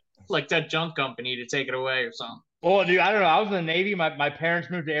rid of it, like that junk company to take it away or something. Well, dude, I don't know. I was in the Navy. My parents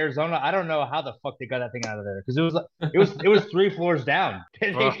moved to Arizona. I don't know how the fuck they got that thing out of there because it was 3 floors down.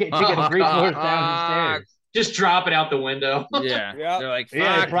 They took it 3 floors down the stairs. Just drop it out the window. Yeah. Yeah. They're like, fuck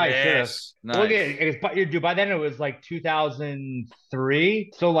Yeah, they probably this. Nice. Look at dude. By then it was like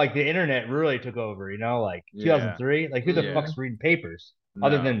 2003. So like the internet really took over. You know, like Yeah. 2003. Like who the Yeah. fuck's reading papers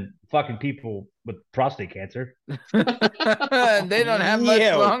other No. than fucking people with prostate cancer? They don't have much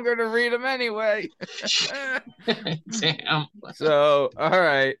Yeah. longer to read them anyway. Damn. So, all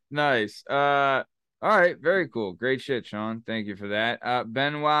right, nice. All right, very cool. Great shit, Sean. Thank you for that.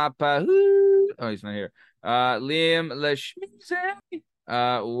 Benoit Pahou. Oh, he's not here. Liam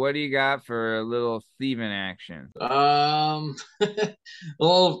Leshmize. What do you got for a little thieving action?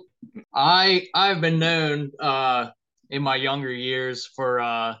 Well, I've been known in my younger years for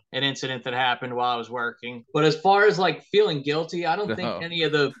an incident that happened while I was working. But as far as like feeling guilty, I don't think Oh. any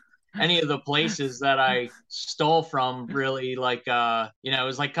of the places that I stole from really like it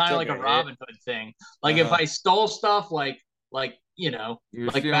was like kind of Took like a a hit. Robin Hood thing. Like if Uh-huh. I stole stuff like You're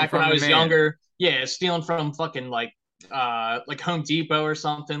like stealing back when from I the was man. younger, yeah, stealing from fucking like Home Depot or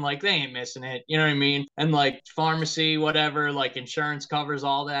something, like they ain't missing it, you know what I mean? And like pharmacy, whatever, like insurance covers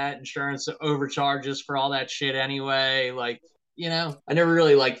all that, insurance overcharges for all that shit anyway. Like, I never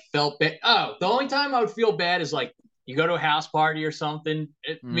really like felt bad. Oh, the only time I would feel bad is like you go to a house party or something.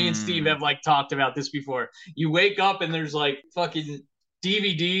 Me and Steve have like talked about this before. You wake up and there's like fucking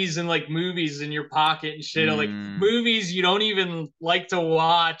DVDs and like movies in your pocket and shit, or like movies you don't even like to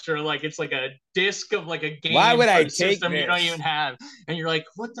watch, or like it's like a disc of like a game. Why would for I the take system you don't this? even have? And you're like,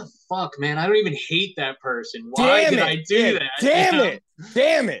 what the fuck, man? I don't even hate that person. Why Damn did it. I do Yeah, that? Damn You know? it.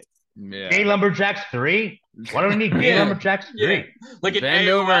 Damn it. Yeah. Gay Lumberjacks 3? Why do we need Gay Yeah. Lumberjacks 3? Yeah. Like an Bend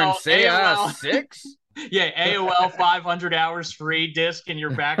AOL, over and say AOL 6? Yeah, AOL 500 hours free disc in your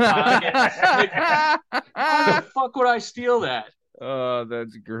back pocket. Like, why the fuck would I steal that? Oh,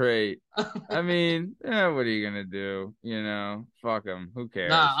 that's great. I mean, what are you gonna do? Fuck them. Who cares?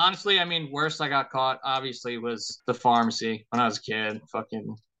 Nah, honestly, I mean, worst I got caught obviously was the pharmacy when I was a kid.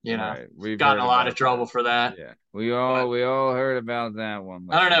 Fucking, Right. We've got in heard a lot about of trouble that. for that. Yeah, we all heard about that one.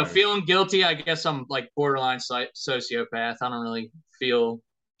 I don't know. listeners. Feeling guilty, I guess I'm like borderline sociopath. I don't really feel What's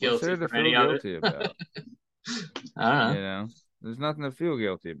guilty there to for any feel of it. guilty about? I don't know. There's nothing to feel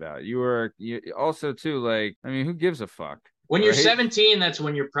guilty about. You also too, like, I mean, who gives a fuck? When you're Right? 17, that's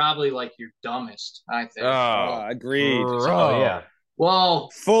when you're probably like your dumbest, I think. Agreed. Oh, yeah. Well,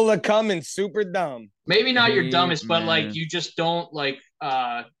 Full of cum and super dumb. maybe not your Hey, dumbest, but man. like you just don't like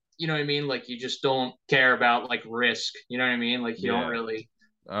you know what I mean? Like you just don't care about like risk. You know what I mean? Like you Yeah. don't really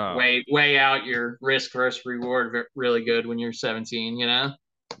Oh, weigh out your risk versus reward really good when you're 17, you know?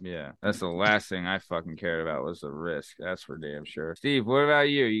 yeah. That's the last thing I fucking cared about was the risk. That's for damn sure. Steve, what about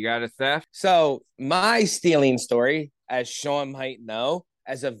you? You got a theft? So my stealing story, as Sean might know,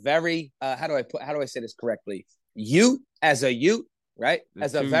 as a very how do I say this correctly? As a youth, right? The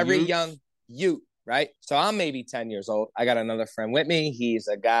As a two very youths? young youth, right? So I'm maybe 10 years old. I got another friend with me. He's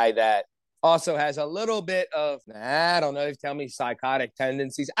a guy that also has a little bit of, I don't know, they tell me psychotic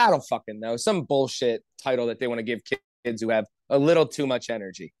tendencies. I don't fucking know. Some bullshit title that they want to give kids who have a little too much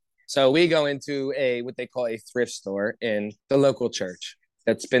energy. So we go into what they call a thrift store in the local church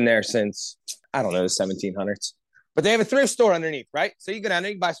that's been there since, I don't know, the 1700s. But they have a thrift store underneath, right? So you go down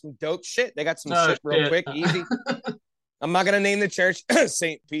there, you buy some dope shit. They got some Oh, shit real shit. quick, easy. I'm not going to name the church,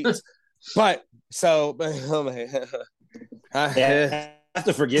 St. Pete's. But so, oh my, Yeah, I have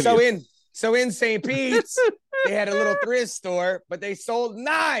to forgive so you. in St. Pete's, they had a little thrift store, but they sold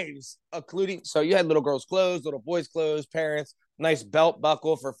knives, including, so you had little girls' clothes, little boys' clothes, parents, nice belt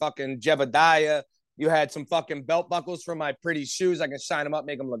buckle for fucking Jebediah. You had some fucking belt buckles for my pretty shoes. I can shine them up,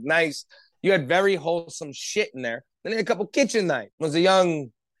 make them look nice. You had very wholesome shit in there. Then they had a couple kitchen knives. Was a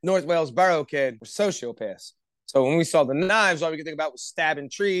young North Wales borough kid, sociopaths. So when we saw the knives, all we could think about was stabbing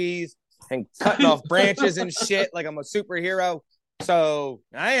trees, and cutting off branches and shit like I'm a superhero. So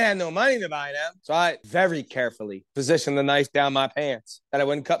I ain't had no money to buy them. So I very carefully positioned the knife down my pants that I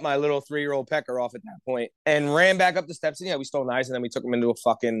wouldn't cut my little 3-year-old pecker off at that point, and ran back up the steps. And yeah, we stole knives, and then we took them into a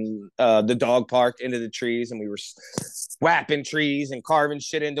fucking the dog park, into the trees, and we were whapping trees and carving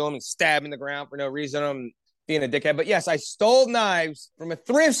shit into them and stabbing the ground for no reason. I'm being a dickhead. But yes, I stole knives from a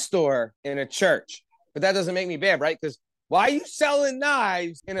thrift store in a church. But that doesn't make me bad, right? Because why are you selling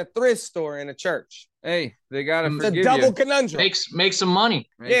knives in a thrift store in a church? Hey, they gotta It's forgive a double you. conundrum. Make some money.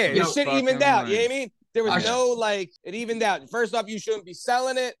 Yeah, Make it some shit fucking evened out. money. You know what I mean? There was I- no, like, it evened out. First off, you shouldn't be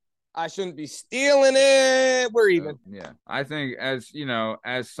selling it. I shouldn't be stealing it. We're even. Yeah, I think as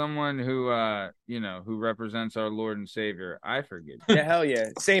someone who who represents our Lord and Savior, I forgive you. Yeah, hell yeah.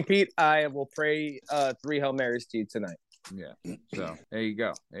 St. Pete, I will pray 3 Hail Marys to you tonight. Yeah. So there you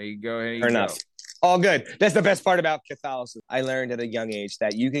go. There you go. There you Fair go. enough. All good. That's the best part about Catholicism. I learned at a young age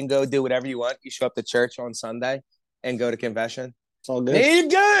that you can go do whatever you want. You show up to church on Sunday and go to confession. It's all good. They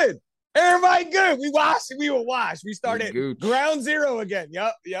good. Everybody good. We washed. We were washed. We started Gooch. ground zero again.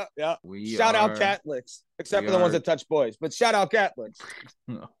 Yep. We Shout out are- Catholics, except we for the ones are- that touch boys. But shout out Catholics.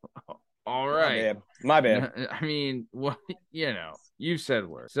 All right. My bad. I mean, what you said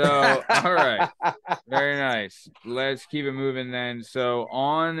words. So all right. Very nice. Let's keep it moving then. So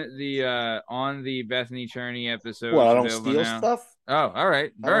on the Bethany Cherney episode. What, I don't available steal now- stuff? Oh, all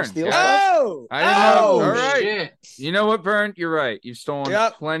right. I don't Burn. steal Yeah. stuff? Oh, I didn't know. oh, All right. Shit. You know what, Burn? You're right. You've stolen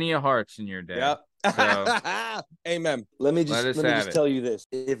Yep. plenty of hearts in your day. Yep. So- Amen. Let me Let us just have it. tell you this: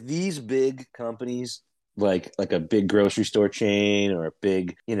 if these big companies, like a big grocery store chain or a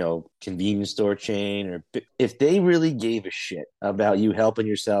big convenience store chain, if they really gave a shit about you helping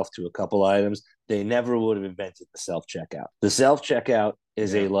yourself to a couple items, they never would have invented the self-checkout. The self-checkout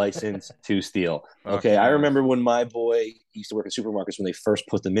is a license to steal. Okay, I remember when my boy used to work in supermarkets when they first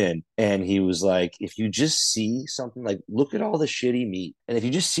put them in, and he was like, if you just see something, like, look at all the shitty meat, and if you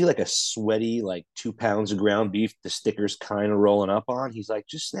just see like a sweaty, like 2 pounds of ground beef, the stickers kind of rolling up on, he's like,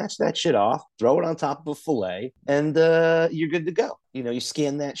 just snatch that shit off, throw it on top of a fillet, and you're good to go. You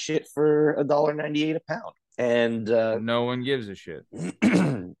scan that shit for $1.98 a pound. And no one gives a shit.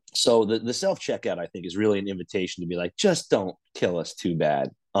 so the self-checkout, I think, is really an invitation to be like, just don't kill us too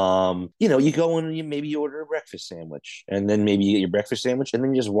bad. You go in and maybe you order a breakfast sandwich, and then maybe you get your breakfast sandwich, and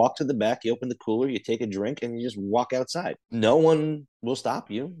then you just walk to the back, you open the cooler, you take a drink, and you just walk outside. No one will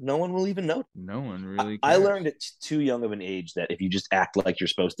stop you. No one will even know. No one really I cares. learned at too young of an age that if you just act like you're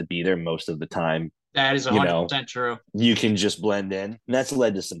supposed to be there most of the time, That is 100% true. you can just blend in. And that's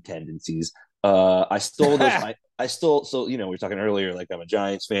led to some tendencies. I stole this. I stole. So we were talking earlier. Like, I'm a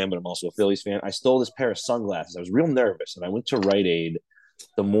Giants fan, but I'm also a Phillies fan. I stole this pair of sunglasses. I was real nervous, and I went to Rite Aid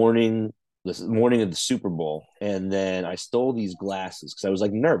the morning of the Super Bowl, and then I stole these glasses because I was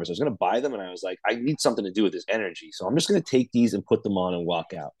like nervous. I was going to buy them, and I was like, I need something to do with this energy, so I'm just going to take these and put them on and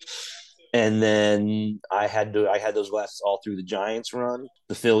walk out. And then I had those glasses all through the Giants run,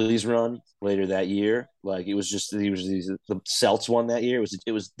 the Phillies run later that year. Like, the Celts won that year.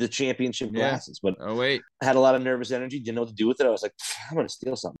 It was the championship glasses. But Oh wait. I had a lot of nervous energy, didn't know what to do with it. I was like, I'm gonna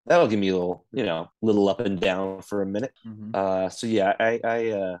steal something. That'll give me a little up and down for a minute. Mhm. So yeah,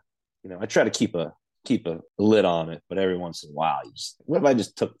 I try to keep a lid on it, but every once in a while, what if I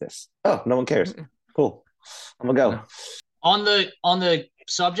just took this? Oh, no one cares. Cool. I'm gonna go. No. On the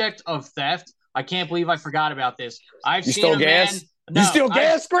subject of theft, I can't believe I forgot about this. I've You seen stole a gas? man. You steal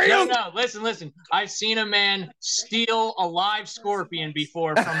gas, Graham? No, listen. I've seen a man steal a live scorpion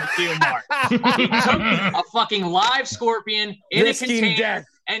before from the Deal Mart. He took a fucking live scorpion in a Risking container death.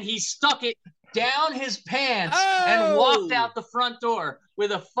 and he stuck it down his pants Oh! and walked out the front door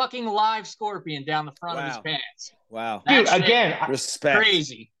with a fucking live scorpion down the front of his Wow. pants. Wow. That Dude, shit- again, Respect.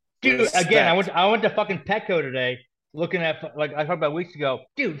 crazy. again, I went to fucking Petco today, looking at, like I talked about weeks ago.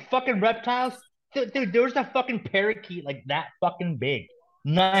 Dude, fucking reptiles. Dude, there was a fucking parakeet like that fucking big.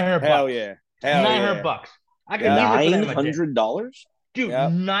 $900. Hell yeah. Hell $900 yeah. bucks. I could Yeah. easily put that in my dick. $900? Dude,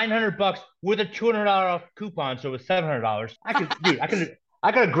 Yep. $900 with a $200 off coupon, so it was $700. I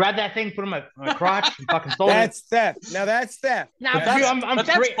could have grabbed that thing, put it in my crotch, and fucking sold it. That's theft. Now that's theft. Now, But dude, that's, I'm but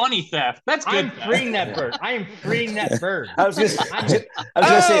that's free- funny theft. That's good. I'm theft. freeing that bird. I am freeing that bird. I was gonna say,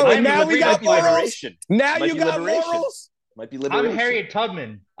 Oh, it now we got morals? liberation. Now Might you be got liberation. morals? Might be liberation. I'm Harriet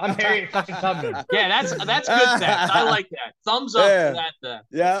Tubman. I'm Harriet fucking Tubman. Yeah, that's good theft. I like that. Thumbs up Yeah. for that theft.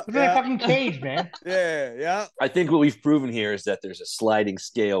 Yeah. Look at that fucking cage, man. Yeah. I think what we've proven here is that there's a sliding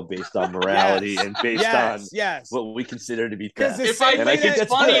scale based on morality and based on Yes. what we consider to be 'Cause theft. the If I same And I think think it's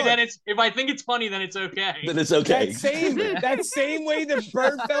that's funny, good. then it's if I think it's funny, then it's okay. Then it's okay. That same way the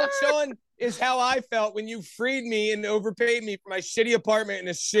bird felt, Sean, is how I felt when you freed me and overpaid me for my shitty apartment in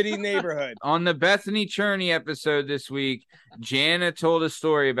a shitty neighborhood. On the Bethany Cherney episode this week, Jana told a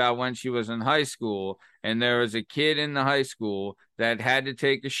story about when she was in high school, and there was a kid in the high school that had to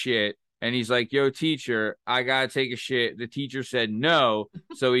take a shit. And he's like, yo, teacher, I got to take a shit. The teacher said no.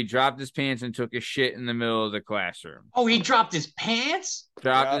 So he dropped his pants and took a shit in the middle of the classroom. Oh, he dropped his pants?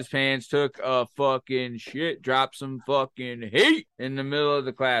 Dropped his pants, took a fucking shit, dropped some fucking heat in the middle of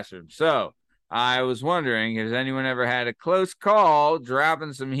the classroom. So I was wondering, has anyone ever had a close call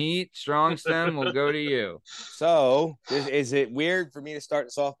dropping some heat? Strong Stem will go to you. So, is it weird for me to start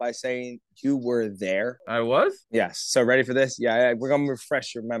this off by saying you were there? I was? Yes. So, ready for this? Yeah, we're going to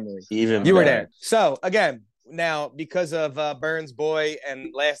refresh your memory. Even You were better. there. So, again, now, because of Burns Boy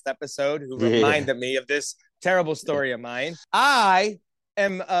and last episode, who reminded me of this terrible story of mine, I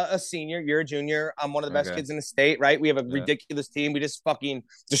am a senior. You're a junior. I'm one of the best kids in the state, right? We have a ridiculous team. We just fucking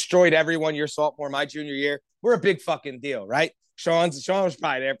destroyed everyone your sophomore, my junior year. We're a big fucking deal, right? Sean was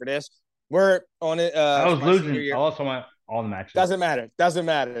probably there for this. We're on it. I was losing. I lost all the matches. Doesn't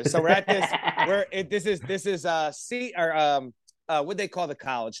matter. So we're at this. This is what they call the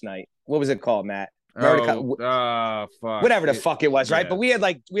college night. What was it called, Matt? Fuck. Whatever the fuck it was, right? Yeah. But we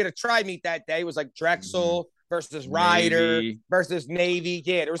had a tri meet that day. It was like Drexel versus Ryder Navy. versus Navy.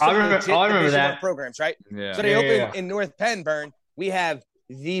 Yeah, there was I some remember Division that. I programs, right? Yeah. So they open in North Penn, Burn. We have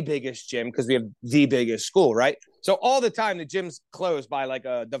the biggest gym because we have the biggest school, right? So all the time the gym's closed by like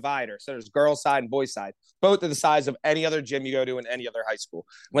a divider. So there's girls side and boys side. Both are the size of any other gym you go to in any other high school.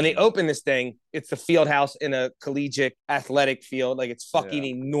 When they open this thing, it's the field house in a collegiate athletic field. Like it's fucking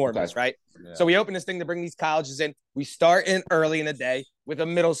enormous, right? Yeah. So we open this thing to bring these colleges in. We start in early in the day with a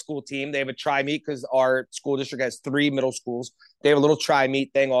middle school team. They have a tri meet because our school district has 3 middle schools. They have a little tri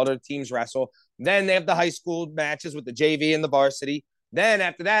meet thing. All their teams wrestle. Then they have the high school matches with the JV and the varsity. Then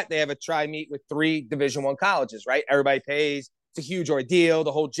after that, they have a tri meet with 3 Division I colleges, right? Everybody pays. It's a huge ordeal.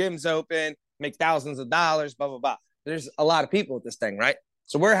 The whole gym's open, make thousands of dollars, blah, blah, blah. There's a lot of people at this thing, right?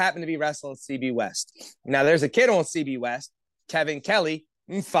 So we're happen to be wrestling CB West. Now there's a kid on CB West, Kevin Kelly,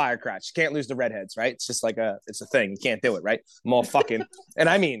 firecrotch. Can't lose the redheads, right? It's just like it's a thing. You can't do it, right? I'm all fucking, and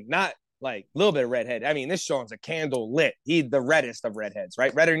I mean, not like a little bit of redhead. I mean, this Sean's a candle lit. He's the reddest of redheads,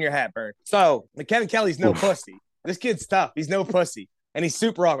 right? Redder than your hat, Burn. So Kevin Kelly's no pussy. This kid's tough. He's no pussy. And he's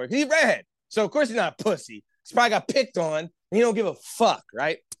super awkward. He's redhead. So, of course, he's not a pussy. He's probably got picked on, and he don't give a fuck,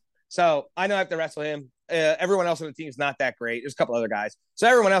 right? So, I know I have to wrestle him. Everyone else on the team is not that great. There's a couple other guys. So,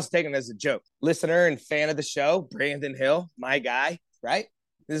 everyone else is taking it as a joke. Listener and fan of the show, Brandon Hill, my guy, right?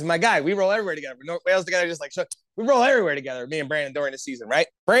 This is my guy. We roll everywhere together. We're North Wales together, just like we roll everywhere together, me and Brandon during the season, right?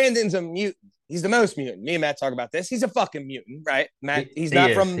 Brandon's a mutant. He's the most mutant. Me and Matt talk about this. He's a fucking mutant, right? Matt, he's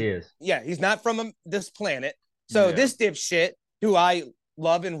not from this planet. So, this dipshit, who I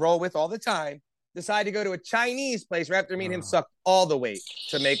love and roll with all the time, decided to go to a Chinese place right after me and him sucked all the weight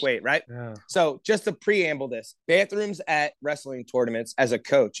to make weight, right? Yeah. So just to preamble this, bathrooms at wrestling tournaments as a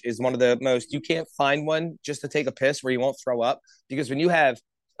coach is one of the most, you can't find one just to take a piss where you won't throw up, because when you have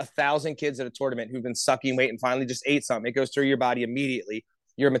 1,000 kids at a tournament who've been sucking weight and finally just ate something, it goes through your body immediately.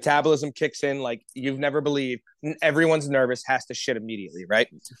 Your metabolism kicks in like you've never believed. Everyone's nervous, has to shit immediately, right?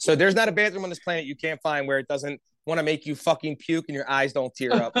 So there's not a bathroom on this planet you can't find where it doesn't want to make you fucking puke and your eyes don't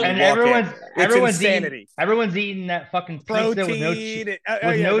tear up. And everyone's eating that fucking protein pizza with no cheese.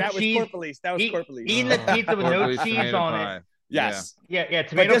 That was Court Police. That was Court Police. Eating the pizza with no cheese on it. Yes. Yeah.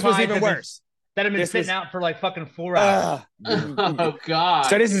 But this was even worse. That have been sitting out for like fucking 4 hours. Oh God.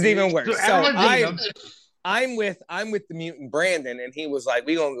 So this is even worse. So I'm with the mutant Brandon, and he was like,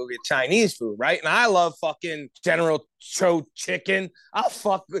 "We gonna go get Chinese food, right?" And I love fucking General Cho chicken. I'll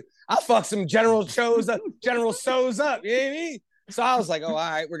fuck some General Cho's General So's up. You know what I mean? So I was like, "Oh, all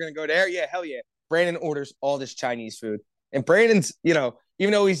right, we're gonna go there." Yeah, hell yeah. Brandon orders all this Chinese food, and Brandon's, even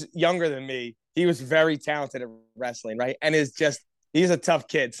though he's younger than me, he was very talented at wrestling, right? And he's a tough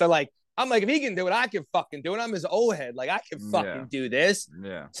kid. So like, I'm like, if he can do it, I can fucking do it. I'm his old head. Like, I can fucking do this.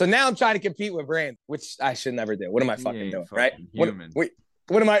 Yeah. So now I'm trying to compete with Brand, which I should never do. What am I fucking doing, right? Human. What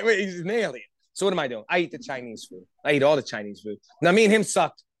am I? He's an alien. So what am I doing? I eat the Chinese food. I eat all the Chinese food. Now, me and him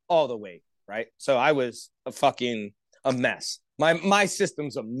sucked all the weight, right? So I was a mess. My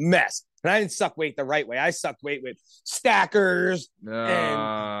system's a mess. And I didn't suck weight the right way. I sucked weight with stackers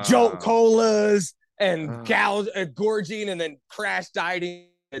and Jolt Colas and gorging and then crash dieting.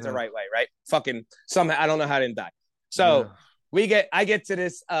 It's the right way, right? Fucking somehow, I don't know how I didn't die. So I get to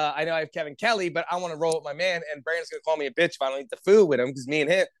this. I know I have Kevin Kelly, but I want to roll with my man, and Brandon's gonna call me a bitch if I don't eat the food with him, because me and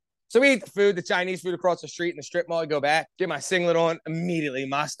him. So we eat the food, the Chinese food across the street in the strip mall. I go back, get my singlet on. Immediately,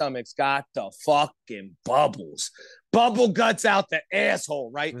 my stomach's got the fucking bubbles. Bubble guts out the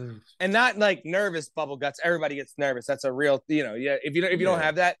asshole, right? And not like nervous bubble guts. Everybody gets nervous. That's a real, yeah. If you don't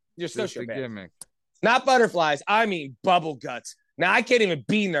have that, you're sociopath. Gimmick. Not butterflies. I mean bubble guts. Now I can't even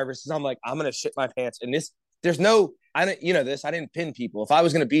be nervous because I'm like, I'm gonna shit my pants. And there's no, I didn't pin people. If I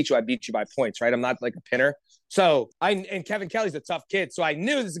was gonna beat you, I'd beat you by points, right? I'm not like a pinner. So and Kevin Kelly's a tough kid, so I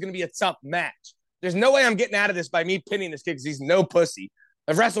knew this is gonna be a tough match. There's no way I'm getting out of this by me pinning this kid because he's no pussy.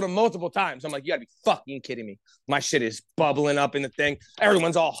 I've wrestled him multiple times. I'm like, you gotta be fucking kidding me. My shit is bubbling up in the thing.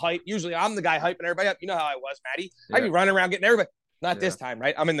 Everyone's all hyped. Usually I'm the guy hyping everybody up. You know how I was, Maddie. Yeah. I'd be running around getting everybody. Not this time,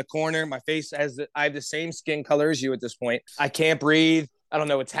 right? I'm in the corner. My face I have the same skin color as you at this point. I can't breathe. I don't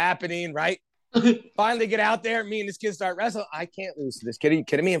know what's happening, right? Finally get out there. Me and this kid start wrestling. I can't lose to this kid. Are you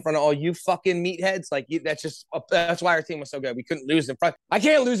kidding me? In front of all you fucking meatheads? Like, that's why our team was so good. We couldn't lose in front. I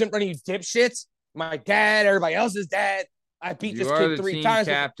can't lose in front of you dipshits. My dad, everybody else's dad. I beat this kid 3 times.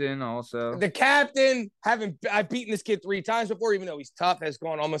 Captain also. The captain, I've beaten this kid 3 times before, even though he's tough, has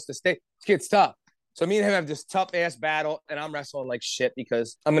gone almost to state. This kid's tough. So me and him have this tough ass battle, and I'm wrestling like shit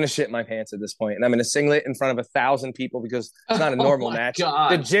because I'm gonna shit my pants at this point, and I'm in a singlet in front of 1,000 people because it's not a normal match. God.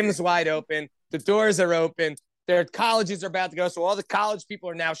 The gym's wide open, the doors are open, their colleges are about to go, so all the college people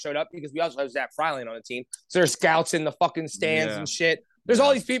are now showed up because we also have Zach Fryland on the team. So there's scouts in the fucking stands and shit. There's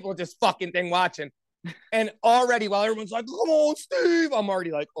all these people with this fucking thing watching, and already while everyone's like, "Come on, Steve," I'm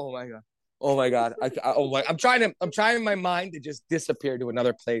already like, "Oh my god." Oh my God. I'm trying in my mind to just disappear to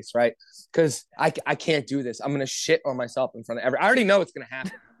another place, right? Because I can't do this. I'm going to shit on myself in front of everyone. I already know it's going to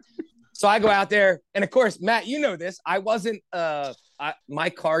happen. So I go out there. And of course, Matt, you know this. I wasn't, my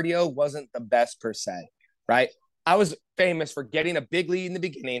cardio wasn't the best per se, right? I was famous for getting a big lead in the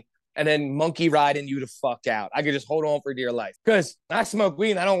beginning and then monkey riding you to fuck out. I could just hold on for dear life. Because I smoke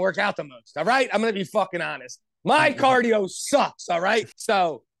weed and I don't work out the most, all right? I'm going to be fucking honest. My cardio sucks, all right?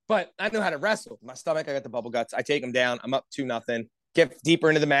 But I know how to wrestle. My stomach, I got the bubble guts. I take him down. I'm up 2-0. Get deeper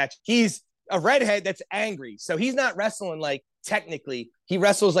into the match. He's a redhead that's angry. So he's not wrestling like technically. He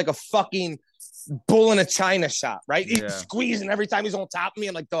wrestles like a fucking bull in a china shop, right? Yeah. He's squeezing every time he's on top of me.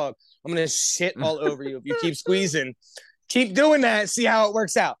 I'm like, dog, I'm going to shit all over you if you keep squeezing. Keep doing that. See how it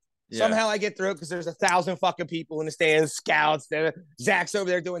works out. Yeah. Somehow I get through it because there's 1,000 fucking people in the stands, scouts. Zach's over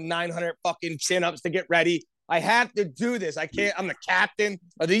there doing 900 fucking chin-ups to get ready. I have to do this. I can't. I'm the captain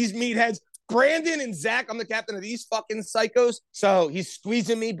of these meatheads. Brandon and Zach, I'm the captain of these fucking psychos. So he's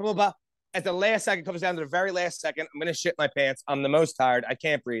squeezing me, blah, blah, blah. At the last second, comes down to the very last second. I'm going to shit my pants. I'm the most tired. I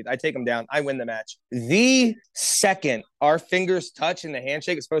can't breathe. I take him down. I win the match. The second our fingers touch in the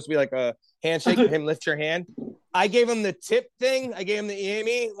handshake, it's supposed to be like a handshake for him, lift your hand. I gave him the tip thing. I gave him the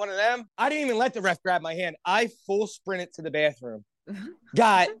EME, one of them. I didn't even let the ref grab my hand. I full sprinted to the bathroom.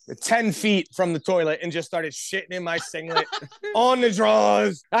 Got 10 feet from the toilet and just started shitting in my singlet on the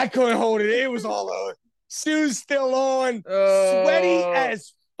drawers. I couldn't hold it. It was all over. Shoes still on. Sweaty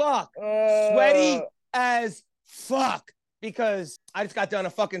as fuck. Sweaty as fuck. Because I just got done a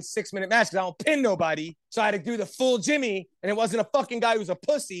fucking 6-minute match because I don't pin nobody. So I had to do the full Jimmy, and it wasn't a fucking guy who was a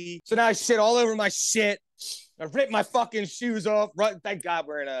pussy. So now I shit all over my shit. I ripped my fucking shoes off. Right, thank God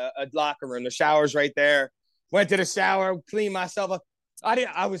we're in a locker room. The shower's right there. Went to the shower, cleaned myself up.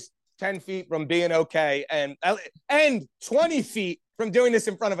 I was 10 feet from being okay, and 20 feet from doing this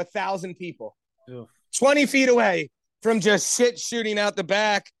in front of 1,000 people. Ugh. 20 feet away from just shit shooting out the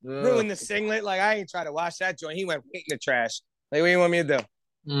back, ruined the singlet. Like, I ain't trying to wash that joint. He went right in the trash. Like, what do you want me to do?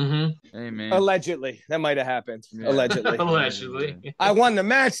 Mm-hmm. Hey, man. Allegedly. That might have happened. Yeah. Allegedly. Allegedly. I won the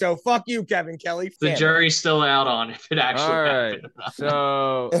match, so fuck you, Kevin Kelly. The jury's still out on if it actually happened.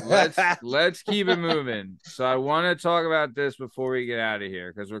 So let's keep it moving. So I want to talk about this before we get out of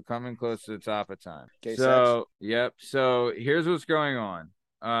here because we're coming close to the top of time. Okay, so here's what's going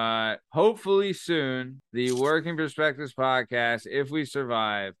on. Hopefully soon, the Working Perspectives podcast, if we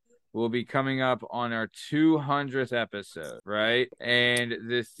survive, will be coming up on our 200th episode, right? And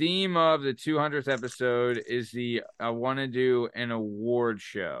the theme of the 200th episode is I want to do an award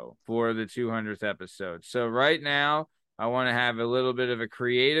show for the 200th episode. So right now, I want to have a little bit of a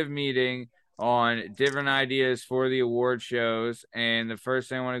creative meeting on different ideas for the award shows. And the first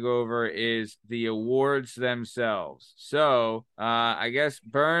thing I want to go over is the awards themselves. So I guess,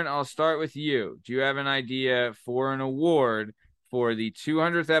 Bern, I'll start with you. Do you have an idea for an award for the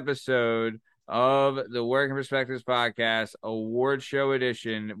 200th episode of the Working Perspectives podcast, award show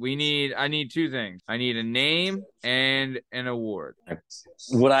edition? I need 2 things. I need a name and an award.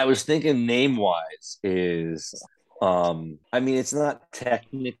 What I was thinking name-wise is I mean, it's not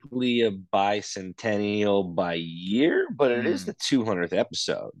technically a bicentennial by year, but it is the 200th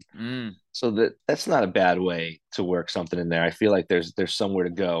episode. So that's not a bad way to work something in there. I feel like there's somewhere to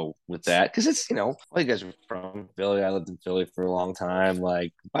go with that because it's, all you guys are from Philly. I lived in Philly for a long time.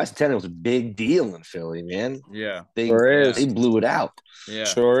 Like bicentennial was a big deal in Philly, man. Yeah, they blew it out. Yeah,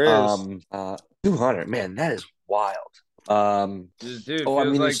 sure is. 200, man, that is wild. Dude,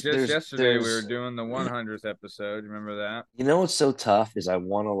 feels like just yesterday we were doing the 100th episode. Remember that? You know what's so tough is I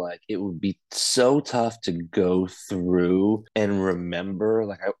want to it would be so tough to go through and remember.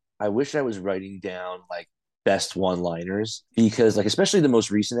 Like I wish I was writing down best one-liners because especially the most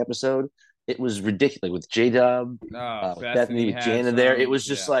recent episode, it was ridiculous with J-Dub, Bethany with Jana there. It was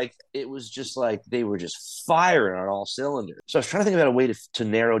just they were just firing on all cylinders. So I was trying to think about a way to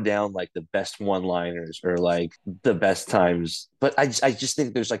narrow down the best one-liners or the best times. But I just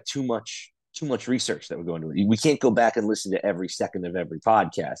think there's too much research that would go into it. We can't go back and listen to every second of every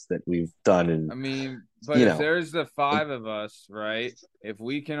podcast that we've done. And I mean, but if there's the 5 of us, right? If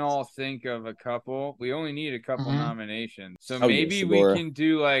we can all think of a couple, we only need a couple nominations. So maybe we can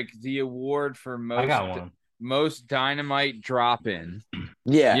do the award for most dynamite drop-in.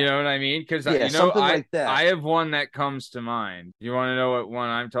 Yeah. You know what I mean? Because I have one that comes to mind. You want to know what one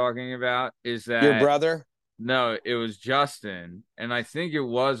I'm talking about? Is that your brother? No, it was Justin, and I think it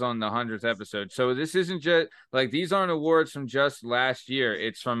was on the 100th episode. So this isn't just these aren't awards from just last year.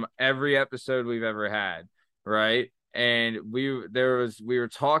 It's from every episode we've ever had, right? And we were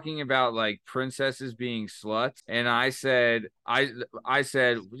talking about princesses being sluts, and I said,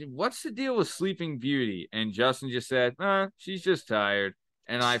 what's the deal with Sleeping Beauty? And Justin just said, she's just tired.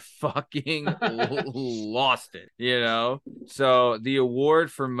 And I fucking lost it, So the award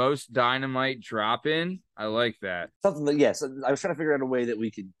for most dynamite drop-in, I like that. Something that, yes. I was trying to figure out a way that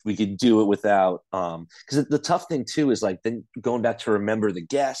we could do it without, because the tough thing too is then going back to remember the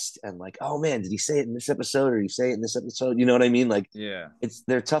guest and oh man, did he say it in this episode or did he say it in this episode? You know what I mean? Yeah,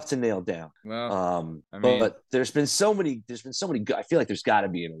 they're tough to nail down. Well, but there's been so many. I feel like there's got to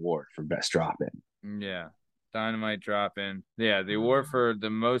be an award for best drop-in. Yeah. Dynamite drop-in. Yeah, the award for the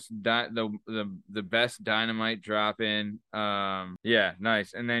most the best dynamite drop-in. Yeah,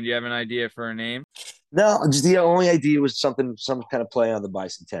 nice. And then do you have an idea for a name? No, just the only idea was some kind of play on the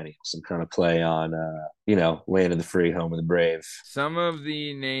bicentennial, some kind of play on land of the free, home of the brave. Some of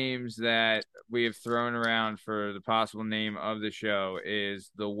the names that we have thrown around for the possible name of the show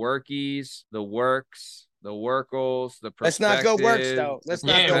is the Workies, the Works, the Workles, the Perspectives. Let's not go Works though. Let's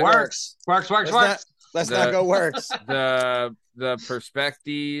not go Works. Let's not go Works. The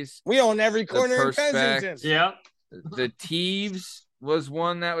Perspectives. We own every corner in Kensington. Yep. The Teeves was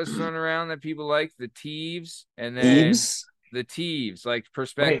one that was thrown around that people liked. The Teeves. And then the Teeves,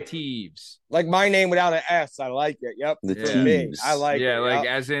 Perspectives. Like my name without an S. I like it. Yep. The Teeves. I like it. Yeah,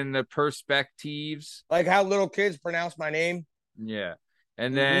 as in the Perspectives. Like how little kids pronounce my name. Yeah.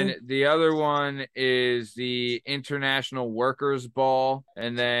 And then the other one is the International Workers Ball.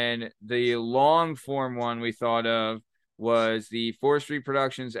 And then the long form one we thought of was the 4th Street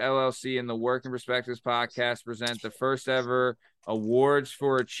Productions LLC and the Working Perspectives podcast present the first ever awards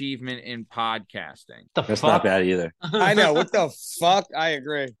for achievement in podcasting. That's not bad either. I know. What the fuck? I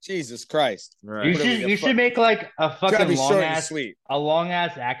agree. Jesus Christ. Right. You should make a fucking long ass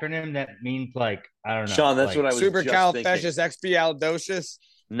acronym that means I don't know. Sean, that's what I was supercalifragilisticexpialidocious.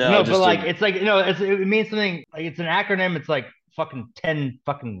 No, but it means something it's an acronym. It's fucking 10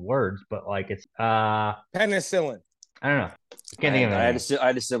 fucking words, but it's penicillin. I don't know. I can't think of it. I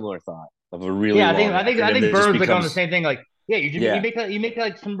had a similar thought of a really. Yeah, I think Burns on the same thing. You make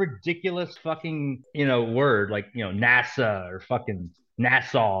some ridiculous fucking word NASA or fucking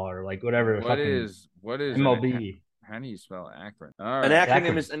Nassau or whatever. What is MLB? How do you spell acronym? All right.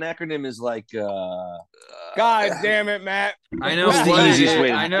 An acronym is God damn it, Matt! I know what it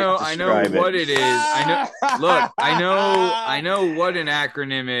is. I know what it is. I know what an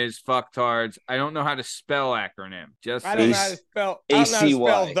acronym is. Fucktards. I don't know how to spell acronym. I don't know how to spell. I don't know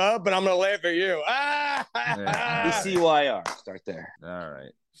how to spell but I'm gonna laugh at you. ACYR. Start there. All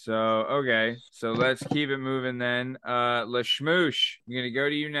right. So, okay. So let's keep it moving then. LaShmoosh, I'm going to go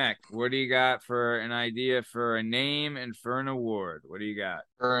to you next. What do you got for an idea for a name and for an award? What do you got?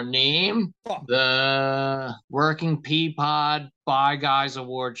 For a name? The Working Peapod Bye Guys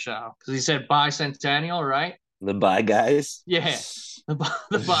Award Show. Because he said bicentennial, right? The Bye Guys? Yeah. The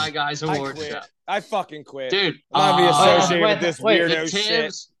Bye Guys Award Show. I fucking quit. Dude. I'm going to be associated with this weirdo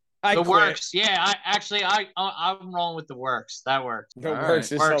shit. The Works, yeah. I'm rolling with the Works. That works. The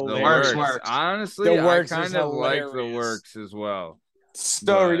Works is hilarious. The Works. Honestly, I kind of like the Works as well.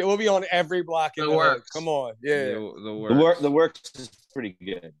 Story. But- We'll be on every block in The the hood. Works. Come on. Yeah. The works is pretty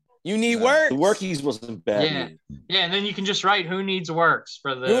good. You need Yeah. works. The workies wasn't bad. Yeah. Yeah, and then you can just write who needs works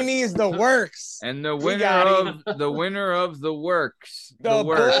for the. Who needs the works? And the We winner got of the winner of the works. The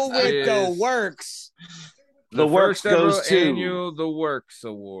works bull with the is works. The Works first ever goes to- annual The Works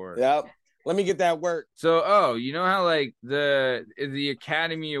Award. Yep. Let me get that work. So, you know how like the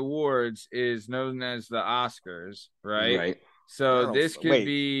Academy Awards is known as the Oscars, right? Right. So Oh, this could wait.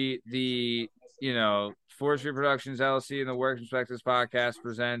 be the, Forestry Productions LLC and the Working Perspectives podcast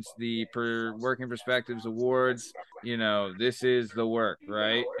presents the Working Perspectives Awards. This is the work,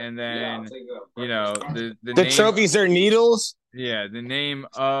 right? And then, the The name, trophies are needles. yeah, the name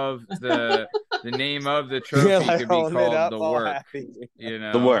of the trophy You're like could be holding it called up the all work. happy.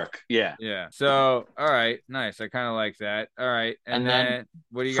 The work. Yeah. Yeah. So, all right, nice. I kind of like that. All right, and And then, then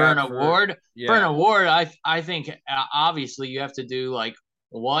what do you for got an award? Yeah. For an award, I think obviously you have to do like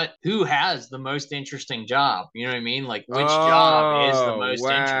who has the most interesting job? You know what I mean? Like which job is the Oh, most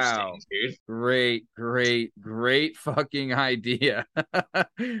wow. interesting, dude? Great fucking idea.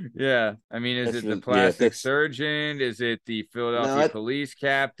 Yeah. I mean, is That's it the really- yeah, plastic that's- surgeon? Is it the Philadelphia No, police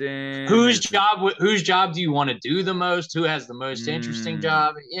captain? Whose Is it- job do you want to do the most? Who has the most interesting Mm.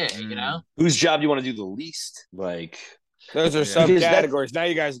 job? Yeah, Mm. you know. Whose job do you want to do the least? Like, Those are Yeah. Because that- subcategories. Now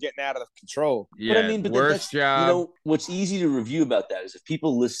you guys are getting out of control. Yeah. but I mean, but worst that's, job. what's easy to review about that is if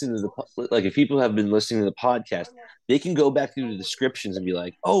people listen to if people have been listening to the podcast, they can go back through the descriptions and be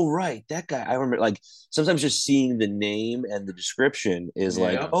like, oh, right, that guy. I remember, like, sometimes just seeing the name and the description is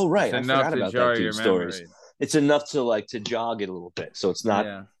like, Yep. oh, right, It's I enough forgot to about jar that your dude's stories. memory. It's enough to jog it a little bit. So it's not,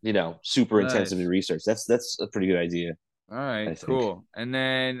 Yeah. super intensive Nice. in research. That's a pretty good idea. All right, I think. cool. And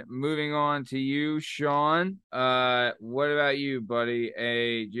then moving on to you, Sean. What about you, buddy?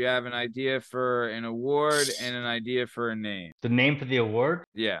 Do you have an idea for an award and an idea for a name? The name for the award?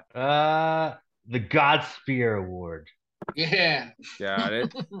 Yeah, The Godspear Award. Yeah. got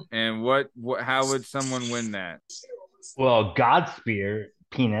it. And how would someone win that? Well, Godspear,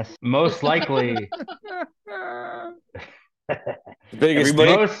 penis, most likely. The biggest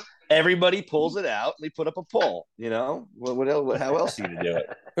Everybody- most, Everybody pulls it out and they put up a poll. What else? How else are you to do it?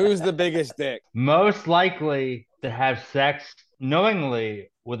 Who's the biggest dick? most likely to have sex knowingly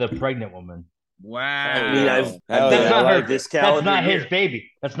with a pregnant woman. Wow. I mean, I've Hell been yeah. That's not alive her. this That's calendar not year. his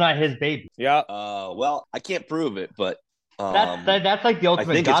baby. That's not his baby. Yeah. Well, I can't prove it, but That's like the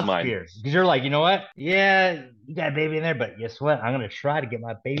ultimate think it's mine. Godspear. Because you're like, you know what? Yeah, you got a baby in there, but guess what? I'm gonna try to get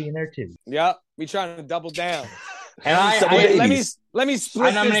my baby in there too. Yeah. We trying to double down. And Double I, babies. Let me I split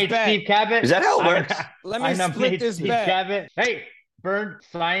this nominate bet. Steve Cabot. Is that how it works? Let I me split nominate this Steve bet. Cabot. Hey, Burn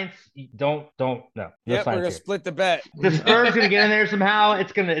Science. Don't no. No Yep, we're science gonna here. split the bet. The sperm's gonna get in there somehow.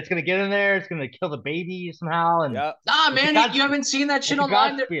 It's gonna get in there. It's gonna kill the baby somehow. And Yeah. Nah, It's man, a God- you haven't seen that shit it's a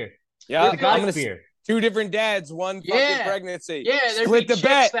online. Godspear. Yeah. It's a I'm gonna Godspear. two different dads, one fucking Yeah. pregnancy. Yeah, there'd split be the chicks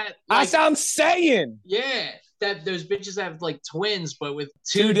bet. that, That's like, what I'm saying. yeah, that those bitches have like twins, but with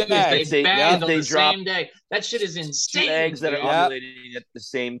Two two dads. dads, they They- bang yeah, on they the drop same day. That shit is Two insane. eggs that are dude. Yeah. ovulating at the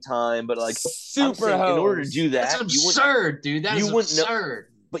same time, but like I'm Super saying, in order to hoes. do That's that, you wouldn't, absurd, dude. That you is wouldn't know- absurd.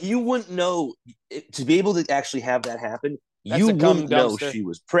 but you wouldn't know to be able to actually have that happen. That's You a cum wouldn't know dumpster. she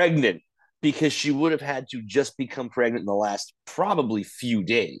was pregnant because she would have had to just become pregnant in the last probably few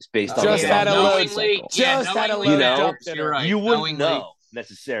days, based on Just the had a load knowingly, cycle. Just had a knowingly load that- dumped in you're her. right. You wouldn't knowingly. know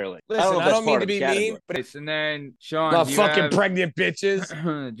necessarily. Listen, don't know if I that's don't mean part to of the be category. mean, but And then, Sean, my do you fucking have, pregnant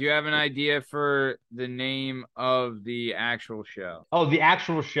bitches. do you have an idea for the name of the actual show? Oh, the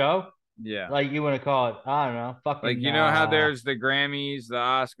actual show? Yeah. Like you want to call it? I don't know. Fucking. Like, you know how there's the Grammys, the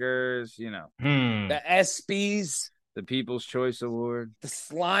Oscars, The ESPYs, the People's Choice Award, the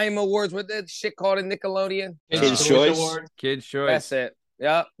Slime Awards, what that shit called in Nickelodeon? Kids' Choice. Award. Kids' Choice. That's it.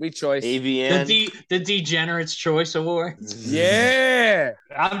 Yeah, we choice. AVN. The Degenerates Choice Award. Yeah.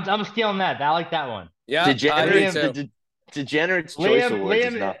 I'm stealing that. I like that one. Yeah. I do Degenerates, too. the Degenerates Choice Awards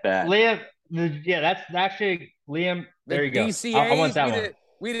is not bad. Yeah, that's actually Liam. The There you go. DCAs, I want that we one. the-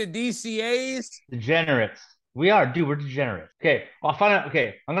 we the DCAs. Degenerates. We are, dude. We're degenerates. Okay, I'll find out.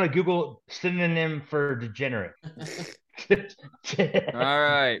 Okay, I'm gonna Google synonym for degenerate. All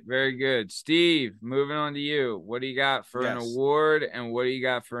right, very good. Steve, moving on to you. What do you got for an Yes. award and what do you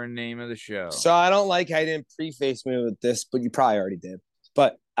got for a name of the show? So I don't like how you didn't preface me with this, but you probably already did.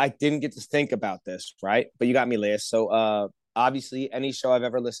 But I didn't get to think about this, right? But you got me last. So obviously any show I've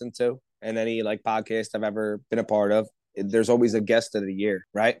ever listened to and any like podcast I've ever been a part of, there's always a guest of the year,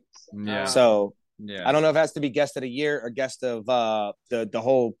 right? Yeah. So Yeah. I don't know if it has to be guest of the year or guest of the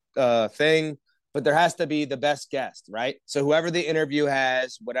whole thing, but there has to be the best guest, right? So whoever the interview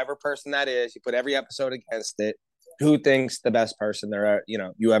has, whatever person that is, you put every episode against it. who thinks the best person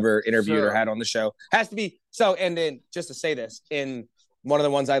you ever interviewed or So- had on the show has to be. So, and then just to say this, in one of the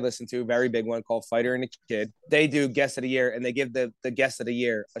ones I listen to, very big one called Fighter and the Kid, they do guest of the year, and they give the guest of the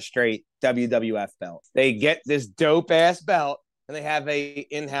year a straight WWF belt. They get this dope ass belt, and they have a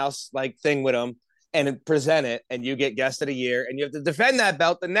in-house like thing with them, and present it, and you get guest of the year, and you have to defend that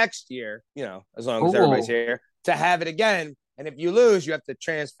belt the next year, as long as everybody's here, to have it again. And if you lose, you have to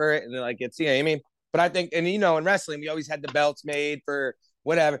transfer it, and then it's, you know what I mean? But I think, and in wrestling, we always had the belts made for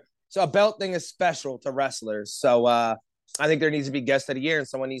whatever. So a belt thing is special to wrestlers. So I think there needs to be guest of the year, and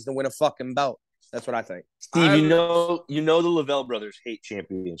someone needs to win a fucking belt. That's what I think. Steve, you know the Lavelle brothers hate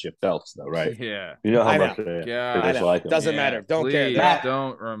championship belts, though, right? Yeah. You know how I much know. they Yeah. I know. dislike them. Doesn't matter. Don't care. Please Matt.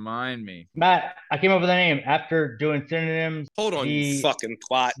 don't remind me. Matt, I came up with a name after doing synonyms. Hold on, you fucking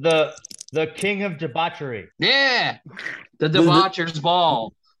twat. The king of debauchery. Yeah. The debaucher's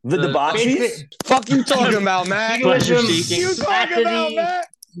ball. The debauchees? Basic- Fuck you talking about, Matt? Pleasure Egoism, seeking. You talking about, capacity, Matt?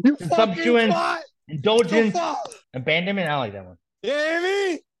 You fucking Consumption. twat. The indulgence, fuck? abandonment. I like that one. You know what I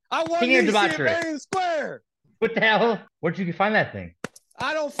mean? I want King you of to see it debauchery. fair and square. What the hell? Where'd you find that thing?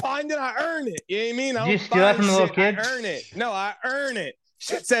 I don't find it. I earn it. You know what I mean? I Did don't you steal that find from the little shit, kid? I earn it. No, I earn it.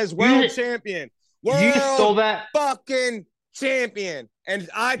 Shit says world champion. World You stole that? fucking champion. And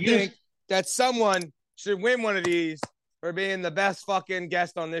I You- think that someone should win one of these for being the best fucking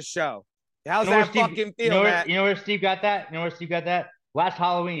guest on this show. How's You know where that Steve- fucking You feel, know, Matt? you know where Steve got that? You know where Steve got that? Last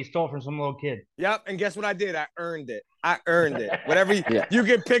Halloween, he stole it from some little kid. Yep. And guess what I did? I earned it. I earned it. Whatever you, Yeah. you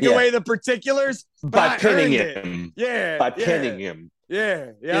can pick Yeah. away the particulars but By I pinning earned it. him. Yeah. By yeah, pinning him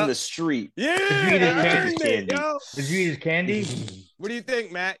Yeah. Yeah. in the street. Yeah. Did you eat his I earned candy? it, yo. Did you eat his candy? What do you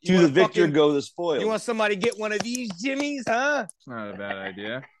think, Matt? You To the wanna victor fucking- go the spoil. You want somebody to get one of these jimmies, huh? It's not a bad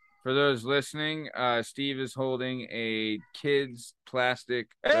idea. For those listening, Steve is holding a kid's plastic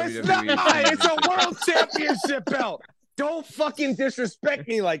It's WWE not. It's a championship. world championship belt. Don't fucking disrespect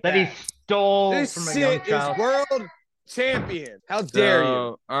me like That that. he stole This from a young shit is child. world champion. How dare you?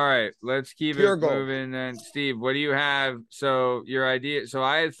 So, all right, let's keep Pure it gold. moving then. Steve, what do you have? So, your idea. So,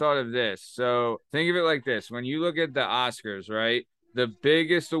 I had thought of this. So, think of it like this: when you look at the Oscars, right? The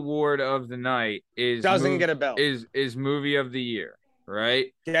biggest award of the night is Doesn't get a belt. is movie of the year,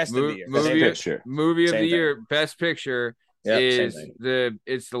 right? Guest Mo- of the year. movie- Same picture. Movie of Same the thing. year, best picture Yep, same is thing.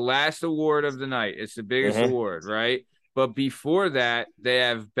 it's the last award of the night. It's the biggest Mhm. award, right? But before that, they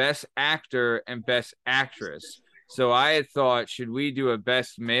have best actor and best actress. So I had thought, should we do a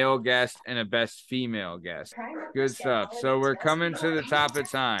best male guest and a best female guest? Good stuff. So we're coming to the top of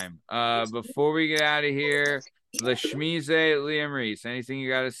time. Before we get out of here, Lashmize Liam Reese. Anything you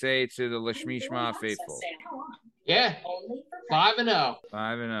got to say to the Lashmishma faithful? Yeah. 5-0.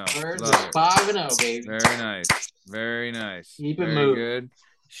 5-0. Birds Love is it. 5-0, baby. Very nice. Very nice. Keep it Very moving. good.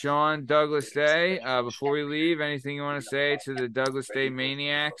 Sean Douglas Day, before we leave, anything you want to say to the Douglas Day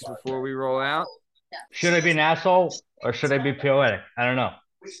maniacs before we roll out? Should I be an asshole or should I be poetic? I don't know.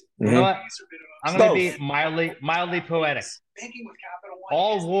 You Mhm. know what? I'm going to Both. be mildly poetic.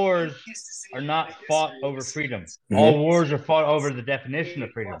 All wars are not fought over freedom. All wars are fought over the definition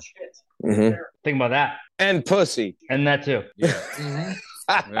of freedom. Mhm. Think about that. And pussy. And that too. Yeah, Mhm.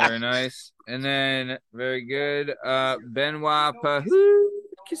 very nice. And then, very good. Benoit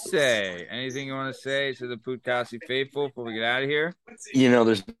Pahukase. Anything you want to say to the Putkasi faithful before we get out of here?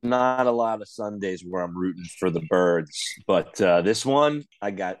 There's not a lot of Sundays where I'm rooting for the birds, but this one,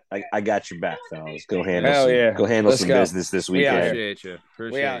 I got your back, fellas. Go handle Hell some, yeah. go handle Let's some go. business this We out weekend here. Appreciate you. We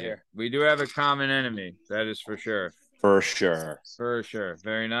Appreciate out you. here. We do have a common enemy. That is for sure. for sure. For sure.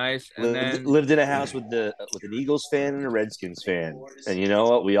 Very nice. And then Lived in a house with an Eagles fan and a Redskins fan, and you know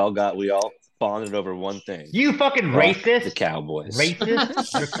what? We all bonded over one thing: You fucking the racist. Cowboys.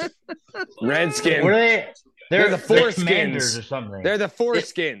 Racist? Redskin. What are they? They're the they're foreskins. commanders or something. They're the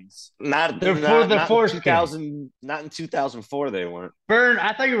foreskins. They're for the not foreskin. in 2000. Not in 2004. They weren't. Bern,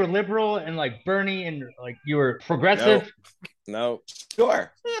 I thought you were liberal and like Bernie and like you were progressive. No.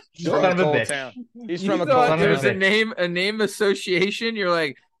 Sure. He's from Son a of a cold bitch. town. He's you from a thought cold son of a there's town. a name association. You're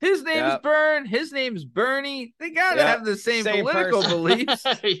like, his name's Yep. Bern, his name's Bernie. They gotta Yep. have the same Same political person. beliefs.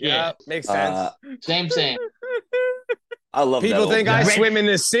 Yeah. Yeah, makes sense. Same. I love People that think old I guy. swim in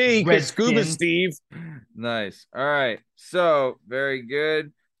the sea because scuba Redskin. Steve. Nice. All right. So very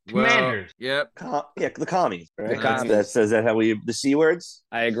good. Well, Commanders. yep. The commies. Right? The commies. Is that how we the C words?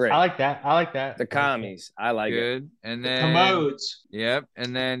 I agree. I like that. I like that. The commies. I like it. Good. And then Commodes. Yep.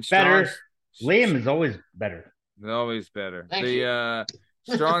 And then Better. strong, Liam is always better. always better. Thank The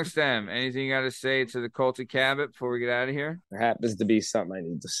strong stem. Anything you got to say to the Colty Cabot before we get out of here? There happens to be something I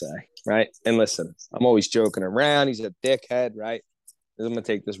need to say, right? And listen, I'm always joking around. He's a dickhead, right? I'm gonna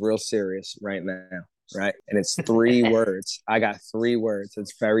take this real serious right now. right? And it's 3 words. I got 3 words.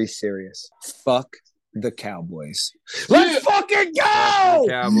 It's very serious. Fuck the Cowboys. Let's fucking go!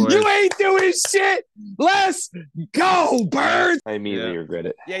 Cowboys. You ain't doing shit. Let's go, Birds. I immediately Yeah. regret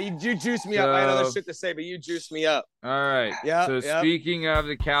it. Yeah, you juiced me up. I had other So- shit to say, but you juiced me up. All right. Yeah, So yeah. speaking of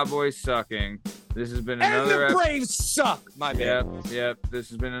the Cowboys sucking, this has been And another the Braves suck. My bad. Yep. This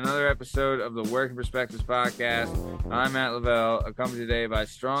has been another episode of the Working Perspectives podcast. I'm Matt Lavelle, accompanied today by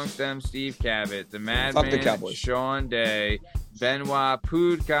Strong Stem Steve Cabot, the Fuck the Madman Cowboys. Sean Day, Benoit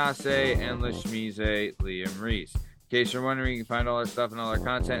Poudcasse, and Lashmize Liam Reese. In case you're wondering, you can find all our stuff and all our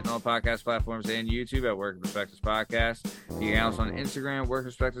content on all podcast platforms and YouTube at Working Perspectives Podcast. You can also on Instagram, Working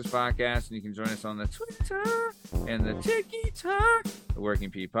Perspectives Podcast, and you can join us on the Twitter and the TikTok, the Working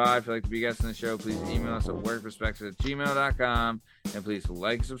P Pod. If you'd like to be a guest on the show, please email us at workperspectives@gmail.com. And please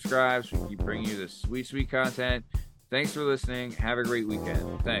like and subscribe so we keep bringing you this sweet, sweet content. Thanks for listening. Have a great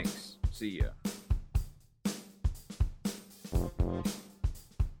weekend. Thanks. See ya.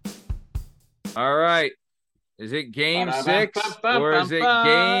 All right. Is it game 6 or is it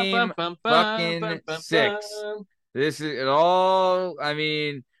game fucking 6? This is it all. I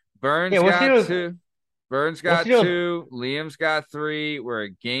mean, Burns Yeah, what's got the- 2. Burns got what's the- 2. Liam's got 3. We're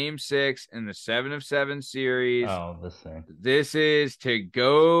at game 6 in the 7 of 7 series. Oh, this thing. This is to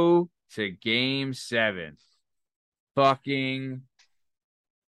go to game 7. Fucking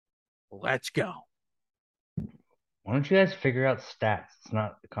let's go. Why don't you guys figure out stats? It's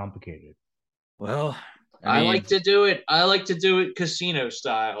not complicated. Well, I like to do it. I like to do it casino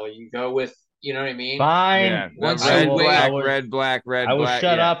style. You go with, you know what I mean? Fine. yeah, Once red, you win- black, I will- red, black, red, I will black.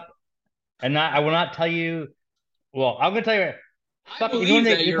 shut yeah. up, and I will not tell you. Well, I'm gonna tell you. I Fuck, you believe want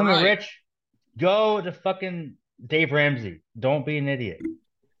that to you're become right. rich? Go to fucking Dave Ramsey. Don't be an idiot.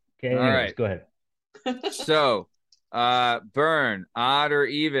 Okay, All anyways, right. go ahead. So, Burn, odd or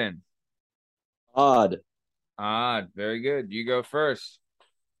even? Odd. Odd. Very good. You go first.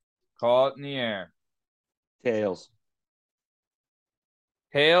 Call it in the air. Tails.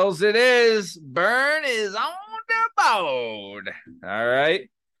 Tails it is. Burn is on the board. All right.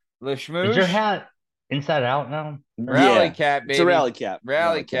 Lashmoosh. Is your hat inside out now? Rally Yeah. cap, baby. It's a rally cap.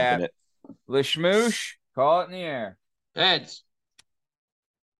 Rally cap. in it. Lashmoosh. Call it in the air. Heads.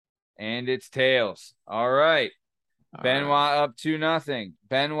 And it's tails. All right. All Benoit right. up 2-0.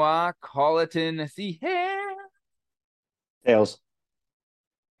 Benoit, call it in the air. Tails.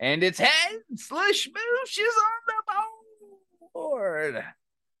 And it's heads. Lashmoosh is on the board.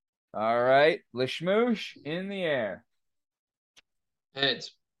 All right. Lashmoosh in the air.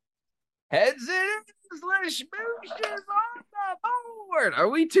 Heads. Heads it is. Lashmoosh is on the board. Are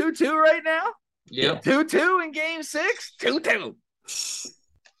we 2-2 right now? Yep. 2-2 in game 6? 2-2.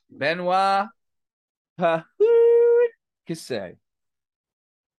 Benoit Poudcasse.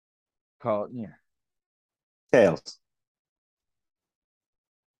 Call it in the air. Tails.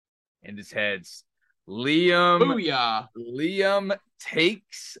 And it's heads. Liam Booyah.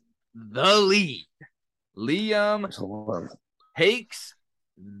 takes the lead. Liam takes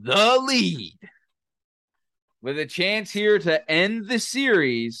the lead with a chance here to end the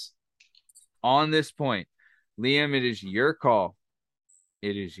series on this point. Liam, it is your call.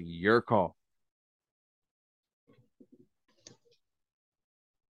 It is your call.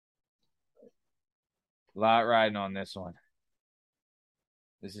 Lot riding on this one.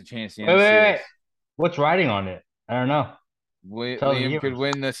 This is a chance to end Wait, the wait, series. wait. What's riding on it? I don't know. Tell the Liam viewers. could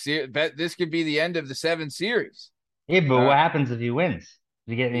win the series. Bet this could be the end of the 7 series. Yeah, but Uh, what happens if he wins?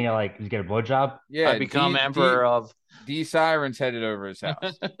 Does he get any does he get a blowjob? Yeah, I become emperor of. D Siren's headed over his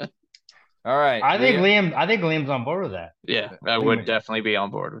house. All right. I think Liam's on board with that. Yeah, I would definitely be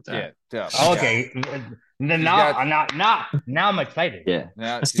on board with that. Yeah. Oh, okay. Then now I'm excited. Yeah.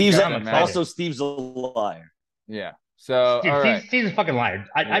 Now, Steve's got him mad. also Steve's a liar. Yeah. So Steve, all right. Steve's a fucking liar.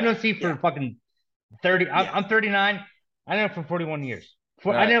 I've Yeah. known Steve for fucking 30. I'm 39. I know him for 41 years.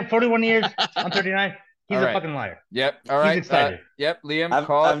 All I right. know him 41 years. I'm 39. He's All a right. fucking liar. Yep. All He's right. excited. Yep. Liam, I've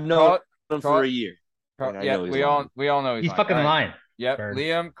call known it. him call for it. a year. and I Yep. know he's We lying. all know he's He's lying. fucking All right. lying. Yep. Burn.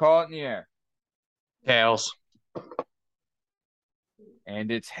 Liam, call it in the air. Tails.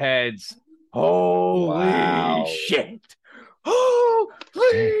 And it's heads. Holy Wow. shit.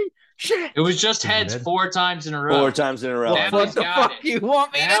 Holy shit. It was just heads Good. 4 times in a row. 4 times in a row. Now What he's the got fuck it. you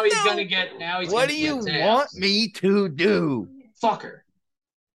want me Now to he's do? gonna get. Now he's. What gonna do you get want tails. me to do? Fucker.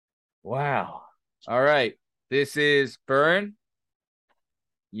 Wow. All right. This is Burn.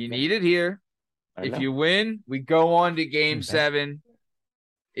 You need it here. I If know. you win, we go on to game Okay. 7.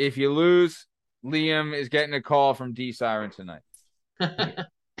 If you lose, Liam is getting a call from D Siren tonight.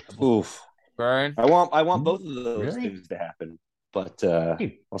 Oof. Burn. I want both of those Really? things to happen, but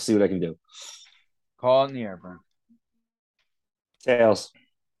Dude. I'll see what I can do. Call it in the air, Burn. Tails.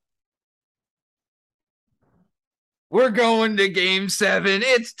 We're going to Game 7.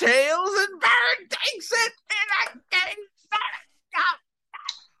 It's Tails, and Burn takes it in a Game 7.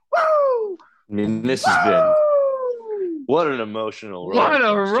 Woo! I mean, this has been what an emotional What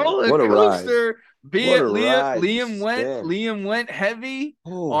a roller What a ride. coaster! Be What it a ride Liam it's went. been. Liam went heavy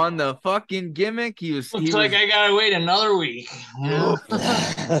Oh. on the fucking gimmick. He was. Looks like I gotta wait another week. Wow.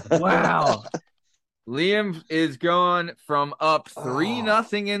 Liam is going from up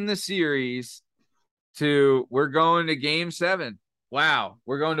 3-0 in the series to we're going to Game 7. Wow,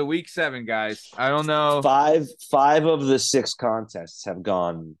 we're going to Week 7, guys. I don't know. Five of the 6 contests have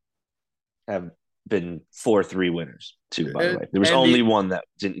been 4-3 winners too. By the way, there was And only one that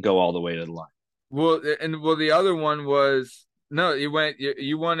didn't go all the way to the line. Well, the other one was no. You went.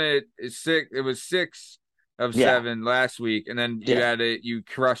 You won it 6. It was 6 of 7 last week, and then you had it. You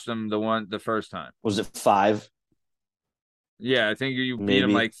crushed them the first time. Was it 5? Yeah, I think you beat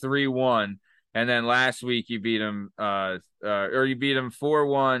them like 3-1, and then last week you beat them. Or you beat them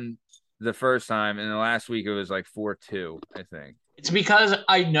 4-1 the first time, and then last week it was like 4-2. I think. It's because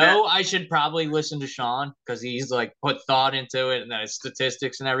I know I should probably listen to Sean because he's like put thought into it and the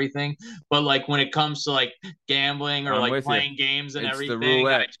statistics and everything. But like when it comes to like gambling or like playing games and everything,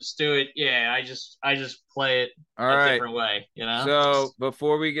 I just do it. Yeah, I just play it a different way, you know. So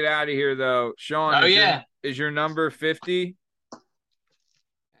before we get out of here, though, Sean, is your number 50? Back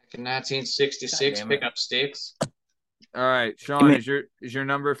in 1966, pick up sticks. All right, Sean, is your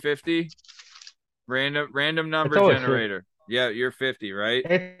number 50? Random number generator. 50. Yeah, you're 50, right?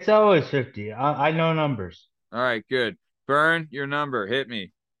 It's always 50. I know numbers. All right, good. Burn, your number. Hit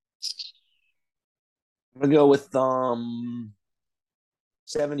me. I'm gonna go with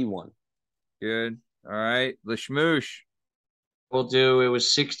 71. Good. All right, Lashmoosh. We'll do. It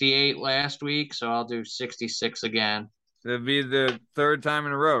was 68 last week, so I'll do 66 again. That'll be the 3rd time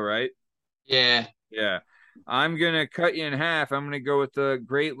in a row, right? Yeah. Yeah. I'm gonna cut you in half. I'm gonna go with the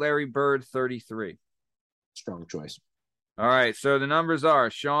Great Larry Bird 33. Strong choice. All right, so the numbers are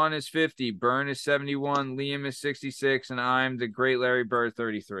Sean is 50, Burn is 71, Liam is 66, and I'm the Great Larry Bird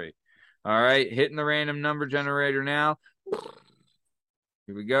 33. All right, hitting the random number generator now.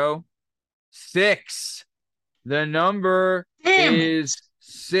 Here we go. 6. The number is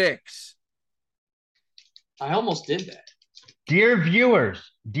 6. I almost did that. Dear viewers,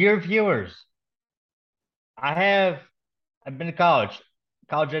 I've been to college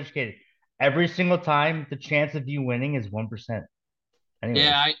educated. Every single time, the chance of you winning is 1%. Anyways.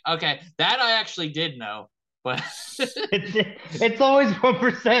 Yeah, that I actually did know, but it's always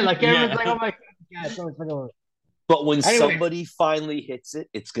 1%. Like everyone's like, oh my god, it's always fucking. But when somebody finally hits it,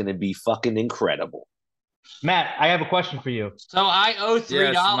 it's gonna be fucking incredible. Matt, I have a question for you. So I owe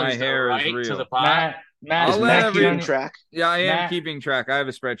 $3 my hair is right, real. to the pot. Matt, Is Matt keeping track? Yeah, I am keeping track. I have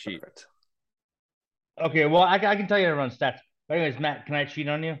a spreadsheet. Okay, well, I can tell you to run stats. But anyways, Matt, can I cheat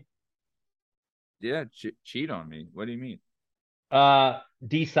on you? Yeah, cheat on me. What do you mean?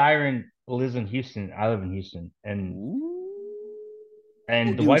 D Siren lives in Houston. I live in Houston, and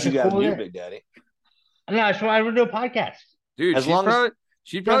the wife is cool with it. Big Daddy. No, I just want to do a podcast, dude. As long as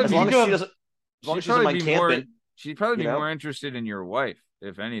she doesn't mind camping. She'd probably be more interested in your wife,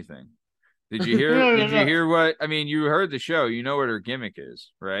 if anything. Did you hear? Did you hear what? I mean, you heard the show. You know what her gimmick is,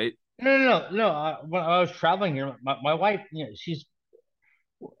 right? No. When I was traveling here, my wife, she's.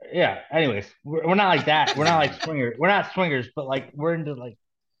 Yeah. Anyways, we're not like that. We're not like swingers. We're not swingers, but like we're into like.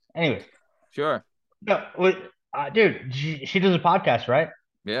 Anyways. Sure. No, dude, she does a podcast, right?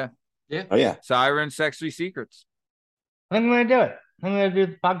 Yeah. Yeah. Oh yeah. Siren Sexy Secrets. I'm gonna do it. I'm gonna do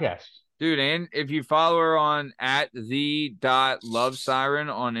the podcast. Dude, and if you follow her on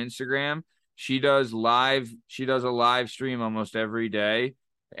 @the.lovesiren on Instagram, she does a live stream almost every day,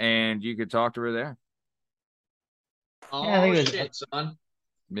 and you could talk to her there. Oh, yeah, shit, son.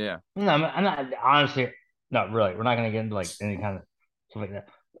 Yeah. No, I'm not, honestly, not really. We're not going to get into like any kind of stuff like that.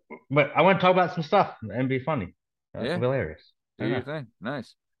 But I want to talk about some stuff and be funny. Yeah. Hilarious. Do your thing.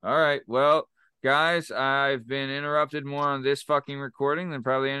 Nice. All right. Well, guys, I've been interrupted more on this fucking recording than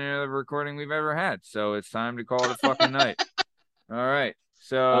probably any other recording we've ever had. So it's time to call it a fucking night. All right.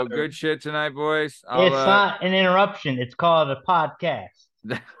 So good shit tonight, boys. It's not an interruption. It's called a podcast.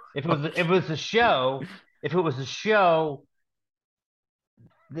 If it was a show,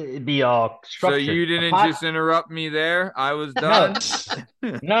 it'd be all structured. So you didn't just interrupt me there? I was done.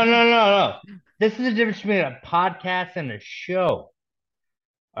 No. This is the difference between a podcast and a show.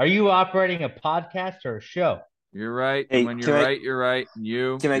 Are you operating a podcast or a show? You're right. Hey, when you're right.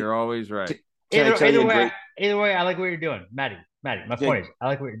 You're always right. Either way, I like what you're doing, Maddie. Maddie, my point is, I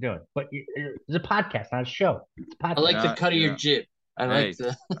like what you're doing, but it's a podcast, not a show. It's a podcast. I like the Yeah, cut of your yeah. jib. I Hey, like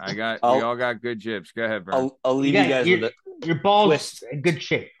the. we all got good jibs. Go ahead, Vern. I'll leave you guys with your balls twist. in good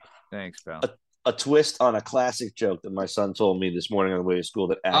shape. Thanks, pal. a twist on a classic joke that my son told me this morning on the way to school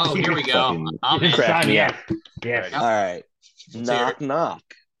that Oh, actually here we go. fucking I'm in. cracked me up. Yes. All right. Let's hear Knock, knock.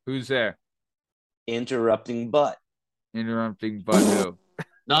 Who's there? Interrupting butt. Interrupting butt who?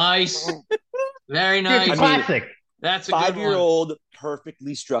 Nice. Very It's nice. a classic. That's a good one. 5-year-old,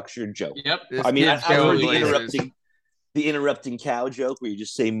 perfectly structured joke. Yep. This I mean, kid's I going heard places. the interrupting cow joke where you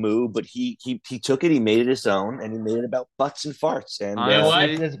just say moo, but he took it, he made it his own, and he made it about butts and farts. And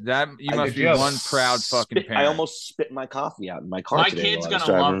Honestly, that's- that you I must could be joke. one proud fucking I parent. almost spit my coffee out in my car My today kid's while I was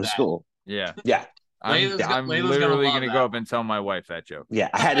gonna driving love to that. school. Yeah, Yeah, I'm Layla's literally gonna gonna love go that. up and tell my wife that joke. yeah,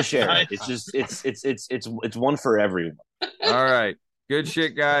 I had to share it. It's just it's one for everyone. All right, good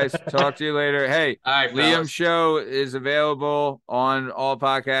shit, guys. Talk to you later. Hey, All right, Liam's fellas. show is available on all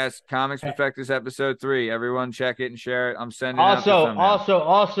podcasts. Comics Perspectives episode 3. Everyone check it and share it. I'm sending out the thumbnail.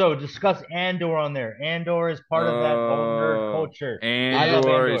 Also discuss Andor on there. Andor is part of that whole nerd culture. I love Andor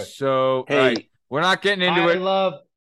Andor. is so. Hey, all right, we're not getting into I it. love